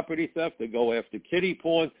intellectual property theft. They go after kiddie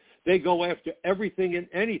porn. They go after everything and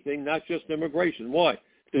anything, not just immigration. Why?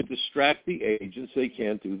 To distract the agents so they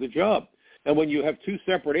can't do the job. And when you have two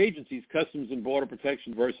separate agencies, Customs and Border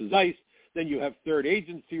Protection versus ICE, then you have third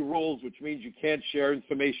agency rules, which means you can't share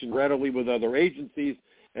information readily with other agencies,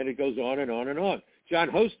 and it goes on and on and on. John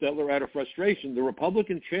Hostetler, out of frustration, the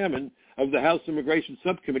Republican chairman of the House Immigration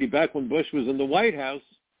Subcommittee back when Bush was in the White House,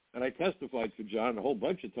 and I testified for John a whole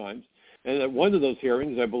bunch of times, and at one of those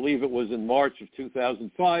hearings, I believe it was in March of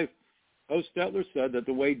 2005, Hostetler said that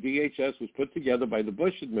the way DHS was put together by the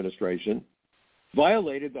Bush administration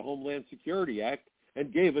violated the Homeland Security Act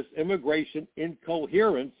and gave us immigration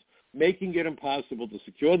incoherence, making it impossible to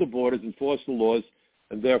secure the borders, enforce the laws,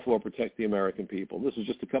 and therefore protect the American people. This was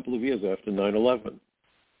just a couple of years after 9/11.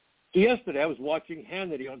 So yesterday I was watching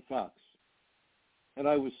Hannity on Fox, and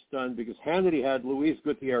I was stunned because Hannity had Luis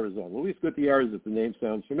Gutierrez on. Luis Gutierrez, if the name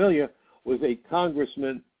sounds familiar, was a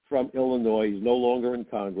congressman from Illinois. He's no longer in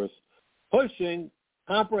Congress, pushing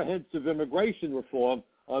comprehensive immigration reform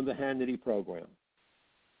on the Hannity program.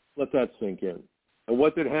 Let that sink in. And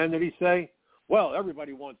what did Hannity say? Well,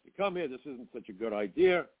 everybody wants to come here. This isn't such a good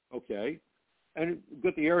idea. Okay. And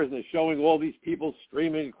Gutierrez is showing all these people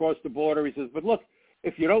streaming across the border. He says, but look,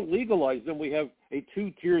 if you don't legalize them, we have a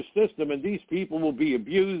two-tier system, and these people will be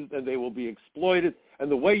abused and they will be exploited.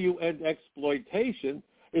 And the way you end exploitation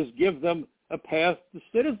is give them a path to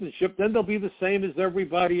citizenship. Then they'll be the same as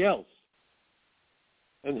everybody else.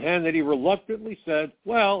 And Hannity reluctantly said,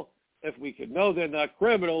 well, if we can know they're not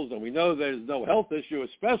criminals and we know there's no health issue,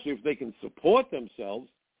 especially if they can support themselves,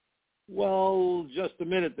 well, just a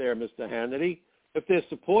minute there, Mr. Hannity. If they're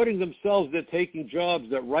supporting themselves, they're taking jobs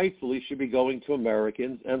that rightfully should be going to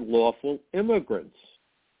Americans and lawful immigrants.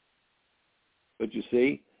 But you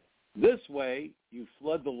see, this way you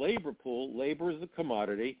flood the labor pool. Labor is a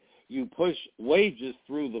commodity. You push wages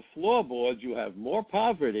through the floorboards. You have more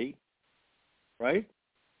poverty, right?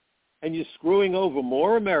 And you're screwing over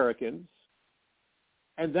more Americans.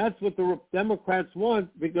 And that's what the Democrats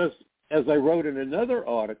want because, as I wrote in another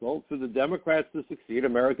article, for the Democrats to succeed,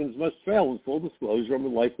 Americans must fail. In full disclosure, I'm a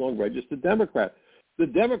lifelong registered Democrat. The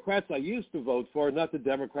Democrats I used to vote for are not the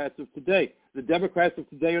Democrats of today. The Democrats of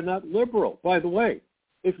today are not liberal. By the way,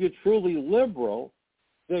 if you're truly liberal,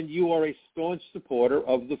 then you are a staunch supporter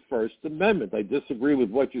of the First Amendment. I disagree with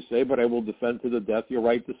what you say, but I will defend to the death your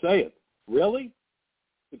right to say it. Really?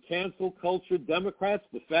 The cancel culture Democrats,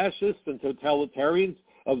 the fascists and totalitarians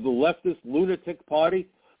of the leftist lunatic party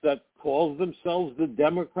that calls themselves the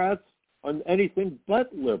Democrats are anything but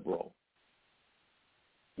liberal.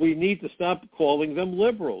 We need to stop calling them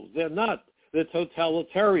liberals. They're not. They're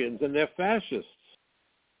totalitarians and they're fascists.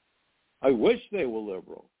 I wish they were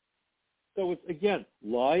liberal. So it's, again,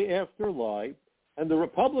 lie after lie, and the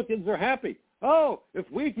Republicans are happy. Oh, if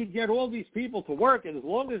we could get all these people to work, and as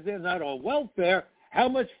long as they're not on welfare, how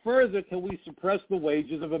much further can we suppress the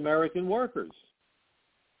wages of American workers?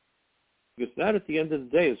 Because that, at the end of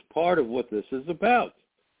the day, is part of what this is about.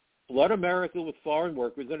 Flood America with foreign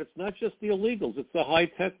workers, and it's not just the illegals, it's the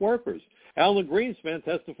high-tech workers. Alan Greenspan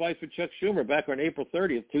testified for Chuck Schumer back on April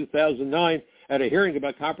 30th, 2009, at a hearing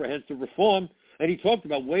about comprehensive reform, and he talked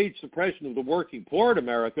about wage suppression of the working poor in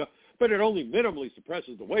America, but it only minimally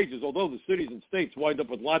suppresses the wages, although the cities and states wind up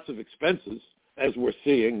with lots of expenses, as we're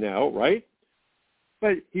seeing now, right?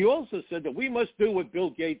 But he also said that we must do what Bill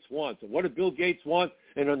Gates wants. And what did Bill Gates want?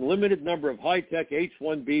 An unlimited number of high-tech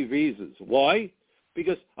H-1B visas. Why?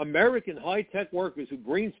 Because American high-tech workers who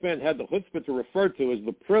Greenspan had the chutzpah to refer to as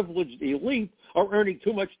the privileged elite are earning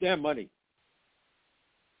too much damn money.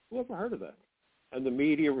 Who ever heard of that? And the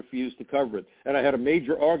media refused to cover it. And I had a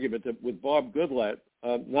major argument with Bob Goodlatte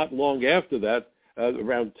not long after that,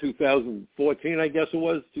 around 2014, I guess it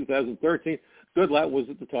was, 2013. Goodlatte was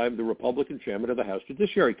at the time the Republican chairman of the House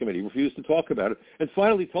Judiciary Committee, refused to talk about it, and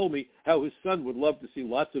finally told me how his son would love to see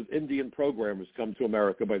lots of Indian programmers come to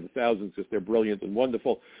America by the thousands because they're brilliant and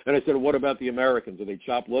wonderful. And I said, what about the Americans? Are they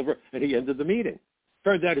chopped liver? And he ended the meeting.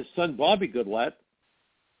 Turned out his son, Bobby Goodlatte,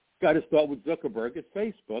 got his start with Zuckerberg at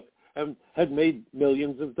Facebook and had made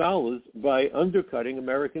millions of dollars by undercutting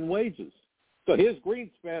American wages. So here's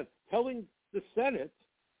Greenspan telling the Senate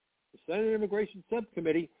Immigration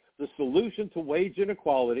Subcommittee, the solution to wage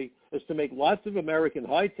inequality is to make lots of American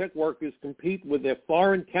high-tech workers compete with their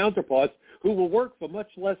foreign counterparts who will work for much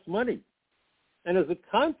less money. And as a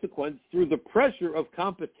consequence, through the pressure of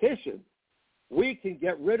competition, we can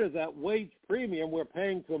get rid of that wage premium we're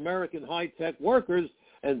paying to American high-tech workers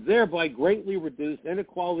and thereby greatly reduce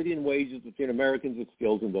inequality in wages between Americans with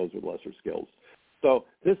skills and those with lesser skills. So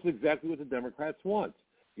this is exactly what the Democrats want.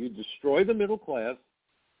 You destroy the middle class.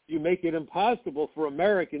 You make it impossible for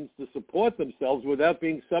Americans to support themselves without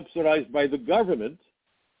being subsidized by the government.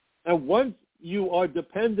 And once you are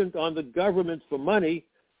dependent on the government for money,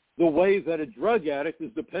 the way that a drug addict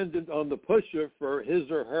is dependent on the pusher for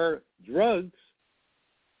his or her drugs,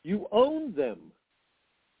 you own them.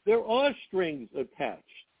 There are strings attached,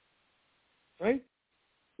 right?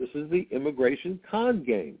 This is the immigration con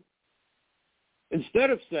game. Instead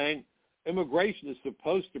of saying immigration is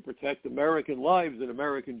supposed to protect American lives and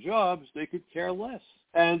American jobs, they could care less.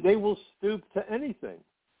 And they will stoop to anything.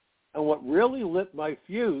 And what really lit my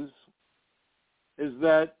fuse is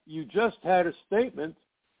that you just had a statement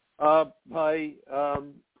by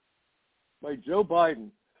Joe Biden.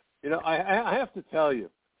 You know, I have to tell you,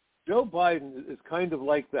 Joe Biden is kind of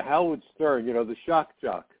like the Howard Stern, you know, the shock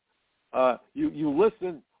jock. You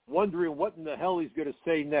listen wondering what in the hell he's going to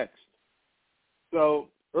say next. So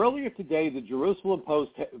earlier today, the Jerusalem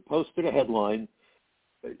Post posted a headline.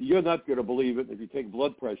 You're not going to believe it. If you take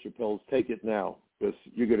blood pressure pills, take it now because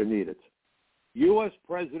you're going to need it. U.S.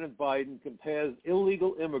 President Biden compares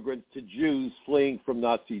illegal immigrants to Jews fleeing from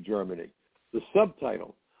Nazi Germany. The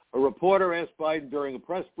subtitle, a reporter asked Biden during a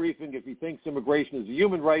press briefing if he thinks immigration is a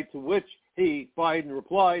human right, to which he, Biden,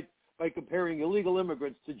 replied by comparing illegal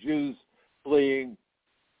immigrants to Jews fleeing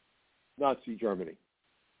Nazi Germany.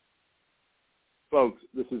 Folks,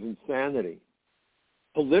 this is insanity.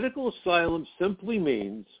 Political asylum simply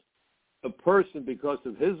means a person, because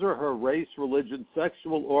of his or her race, religion,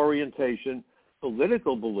 sexual orientation,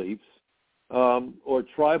 political beliefs, or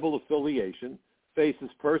tribal affiliation, faces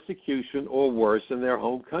persecution or worse in their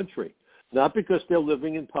home country. Not because they're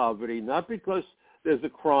living in poverty, not because there's a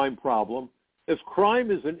crime problem. If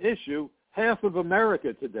crime is an issue, half of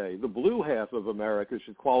America today, the blue half of America,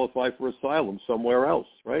 should qualify for asylum somewhere else,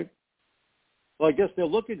 right? Well, I guess they're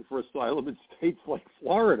looking for asylum in states like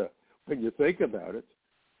Florida, when you think about it.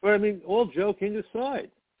 But, I mean, all joking aside.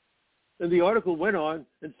 And the article went on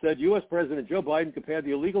and said, U.S. President Joe Biden compared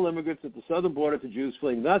the illegal immigrants at the southern border to Jews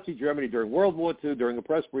fleeing Nazi Germany during World War II during a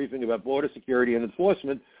press briefing about border security and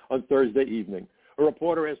enforcement on Thursday evening. A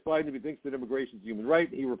reporter asked Biden if he thinks that immigration is a human right.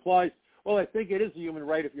 He replies, well, I think it is a human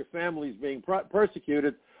right if your family is being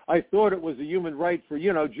persecuted. I thought it was a human right for,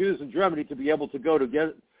 Jews in Germany to be able to go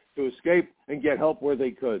to escape and get help where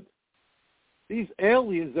they could. These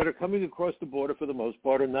aliens that are coming across the border, for the most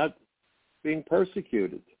part, are not being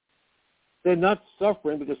persecuted. They're not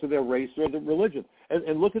suffering because of their race or their religion.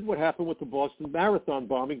 And look at what happened with the Boston Marathon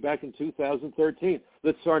bombing back in 2013.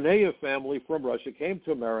 The Tsarnaev family from Russia came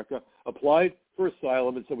to America, applied for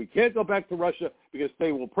asylum, and said, we can't go back to Russia because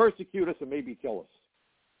they will persecute us and maybe kill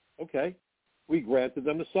us. Okay. We granted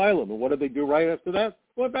them asylum. And what did they do right after that?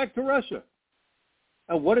 Went back to Russia.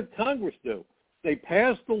 And what did Congress do? They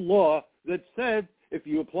passed a law that said if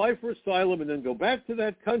you apply for asylum and then go back to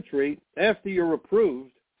that country after you're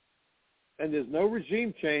approved and there's no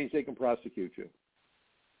regime change, they can prosecute you.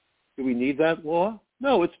 Do we need that law?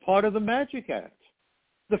 No, it's part of the Magic Act.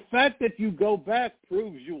 The fact that you go back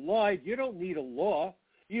proves you lied. You don't need a law.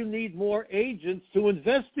 You need more agents to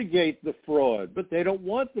investigate the fraud, but they don't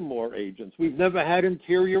want the more agents. We've never had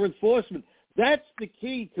interior enforcement. That's the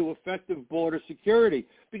key to effective border security,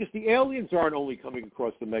 because the aliens aren't only coming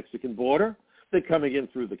across the Mexican border. They're coming in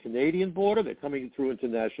through the Canadian border. They're coming in through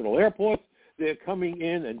international airports. They're coming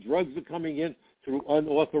in, and drugs are coming in through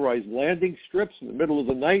unauthorized landing strips in the middle of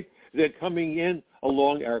the night. They're coming in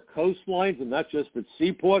along our coastlines, and not just at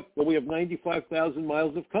Seaport, but we have 95,000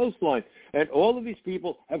 miles of coastline. And all of these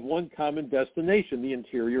people have one common destination, the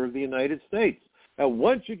interior of the United States. And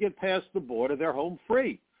once you get past the border, they're home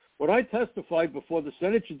free. When I testified before the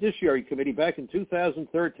Senate Judiciary Committee back in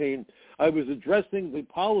 2013, I was addressing the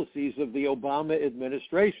policies of the Obama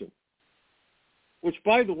administration, which,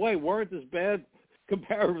 by the way, weren't as bad,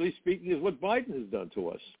 comparatively speaking, as what Biden has done to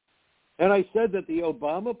us. And I said that the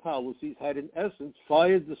Obama policies had, in essence,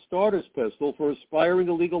 fired the starter's pistol for aspiring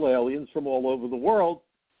illegal aliens from all over the world.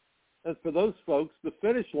 And for those folks, the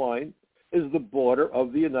finish line is the border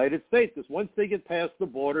of the United States, because once they get past the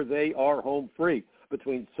border, they are home free.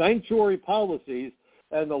 Between sanctuary policies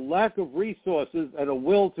and the lack of resources and a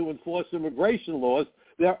will to enforce immigration laws,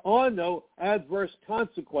 there are no adverse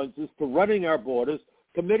consequences to running our borders,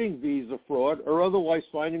 committing visa fraud, or otherwise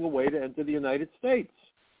finding a way to enter the United States.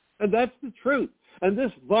 And that's the truth. And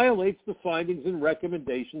this violates the findings and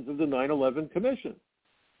recommendations of the 9/11 Commission.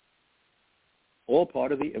 all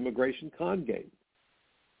part of the immigration con game.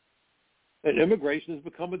 And immigration has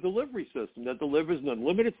become a delivery system that delivers an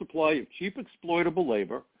unlimited supply of cheap, exploitable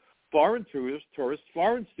labor, foreign tourists,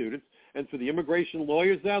 foreign students, and for the immigration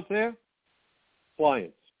lawyers out there,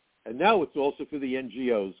 clients. And now it's also for the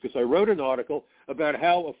NGOs, because I wrote an article about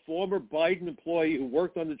how a former Biden employee who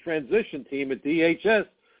worked on the transition team at DHS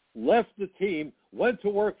left the team, went to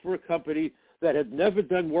work for a company that had never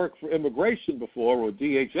done work for immigration before, or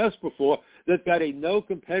DHS before, that got a no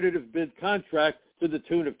competitive bid contract to the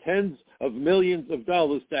tune of tens of millions of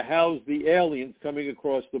dollars to house the aliens coming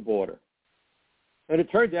across the border. And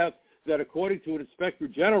it turned out that according to an Inspector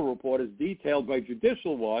General report as detailed by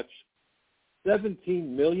Judicial Watch, $17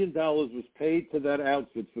 million was paid to that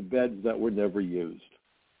outfit for beds that were never used.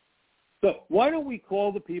 So why don't we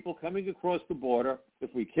call the people coming across the border,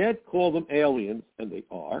 if we can't call them aliens, and they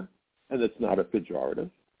are, and it's not a pejorative,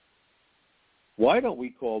 why don't we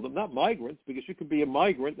call them, not migrants, because you could be a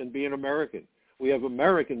migrant and be an American. We have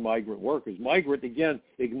American migrant workers. Migrant, again,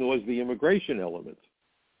 ignores the immigration element.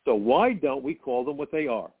 So why don't we call them what they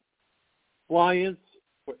are? Clients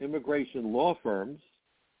for immigration law firms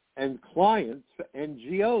and clients for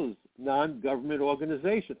NGOs, non-government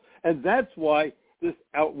organizations. And that's why this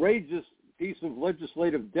outrageous piece of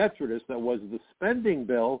legislative detritus that was the spending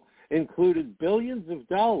bill included billions of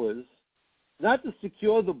dollars, not to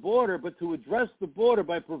secure the border, but to address the border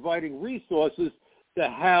by providing resources to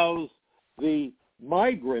house the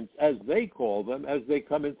migrants, as they call them, as they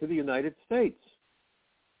come into the United States.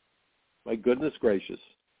 My goodness gracious.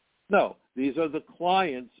 No, these are the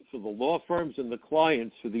clients for the law firms and the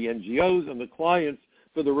clients for the NGOs and the clients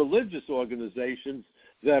for the religious organizations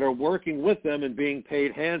that are working with them and being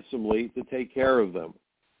paid handsomely to take care of them.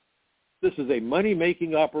 This is a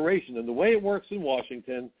money-making operation, and the way it works in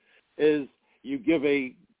Washington is you give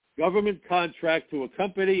a government contract to a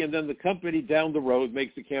company, and then the company down the road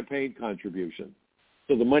makes a campaign contribution.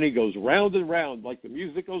 So the money goes round and round. Like the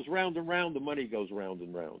music goes round and round, the money goes round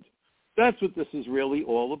and round. That's what this is really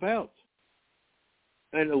all about.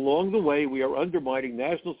 And along the way, we are undermining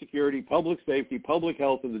national security, public safety, public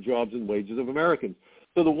health, and the jobs and wages of Americans.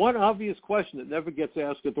 So the one obvious question that never gets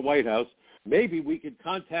asked at the White House, maybe we could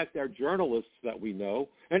contact our journalists that we know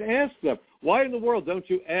and ask them, why in the world don't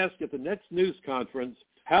you ask at the next news conference,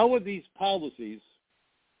 how are these policies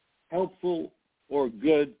helpful or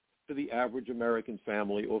good for the average American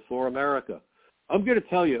family or for America? I'm going to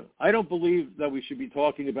tell you, I don't believe that we should be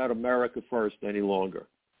talking about America first any longer.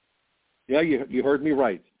 Yeah, you heard me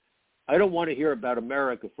right. I don't want to hear about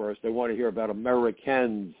America first. I want to hear about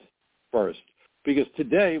Americans first. Because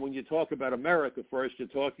today, when you talk about America first, you're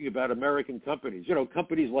talking about American companies. You know,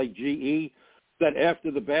 companies like GE that after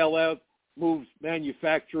the bailout moves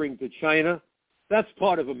manufacturing to China. That's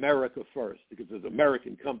part of America first because it's an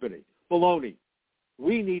American company. Baloney.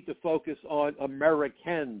 We need to focus on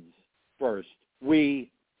Americans first. We,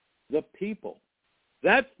 the people.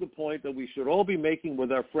 That's the point that we should all be making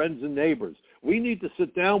with our friends and neighbors. We need to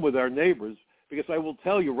sit down with our neighbors because I will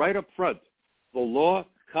tell you right up front, the law,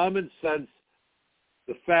 common sense,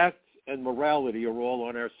 the facts, and morality are all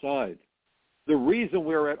on our side. The reason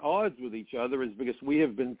we're at odds with each other is because we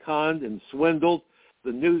have been conned and swindled.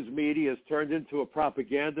 The news media has turned into a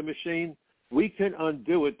propaganda machine. We can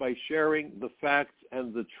undo it by sharing the facts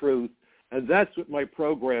and the truth, and that's what my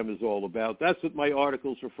program is all about. That's what my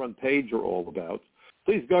articles for Front Page are all about.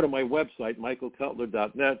 Please go to my website,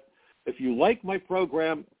 michaelcutler.net. If you like my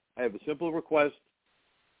program, I have a simple request.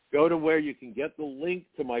 Go to where you can get the link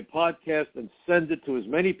to my podcast and send it to as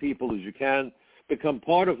many people as you can. Become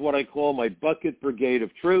part of what I call my bucket brigade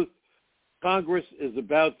of truth. Congress is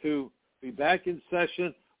about to be back in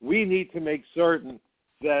session. We need to make certain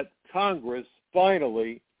that Congress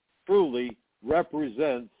finally, truly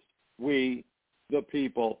represents we, the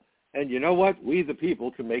people. And you know what? We, the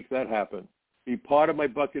people, can make that happen. Be part of my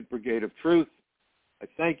bucket brigade of truth. I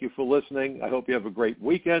thank you for listening. I hope you have a great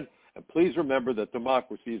weekend. And please remember that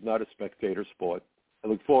democracy is not a spectator sport. I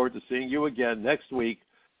look forward to seeing you again next week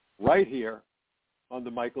right here on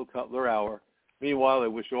the Michael Cutler Hour. Meanwhile, I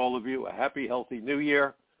wish all of you a happy, healthy New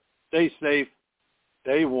Year. Stay safe.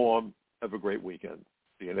 Stay warm. Have a great weekend.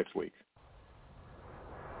 See you next week.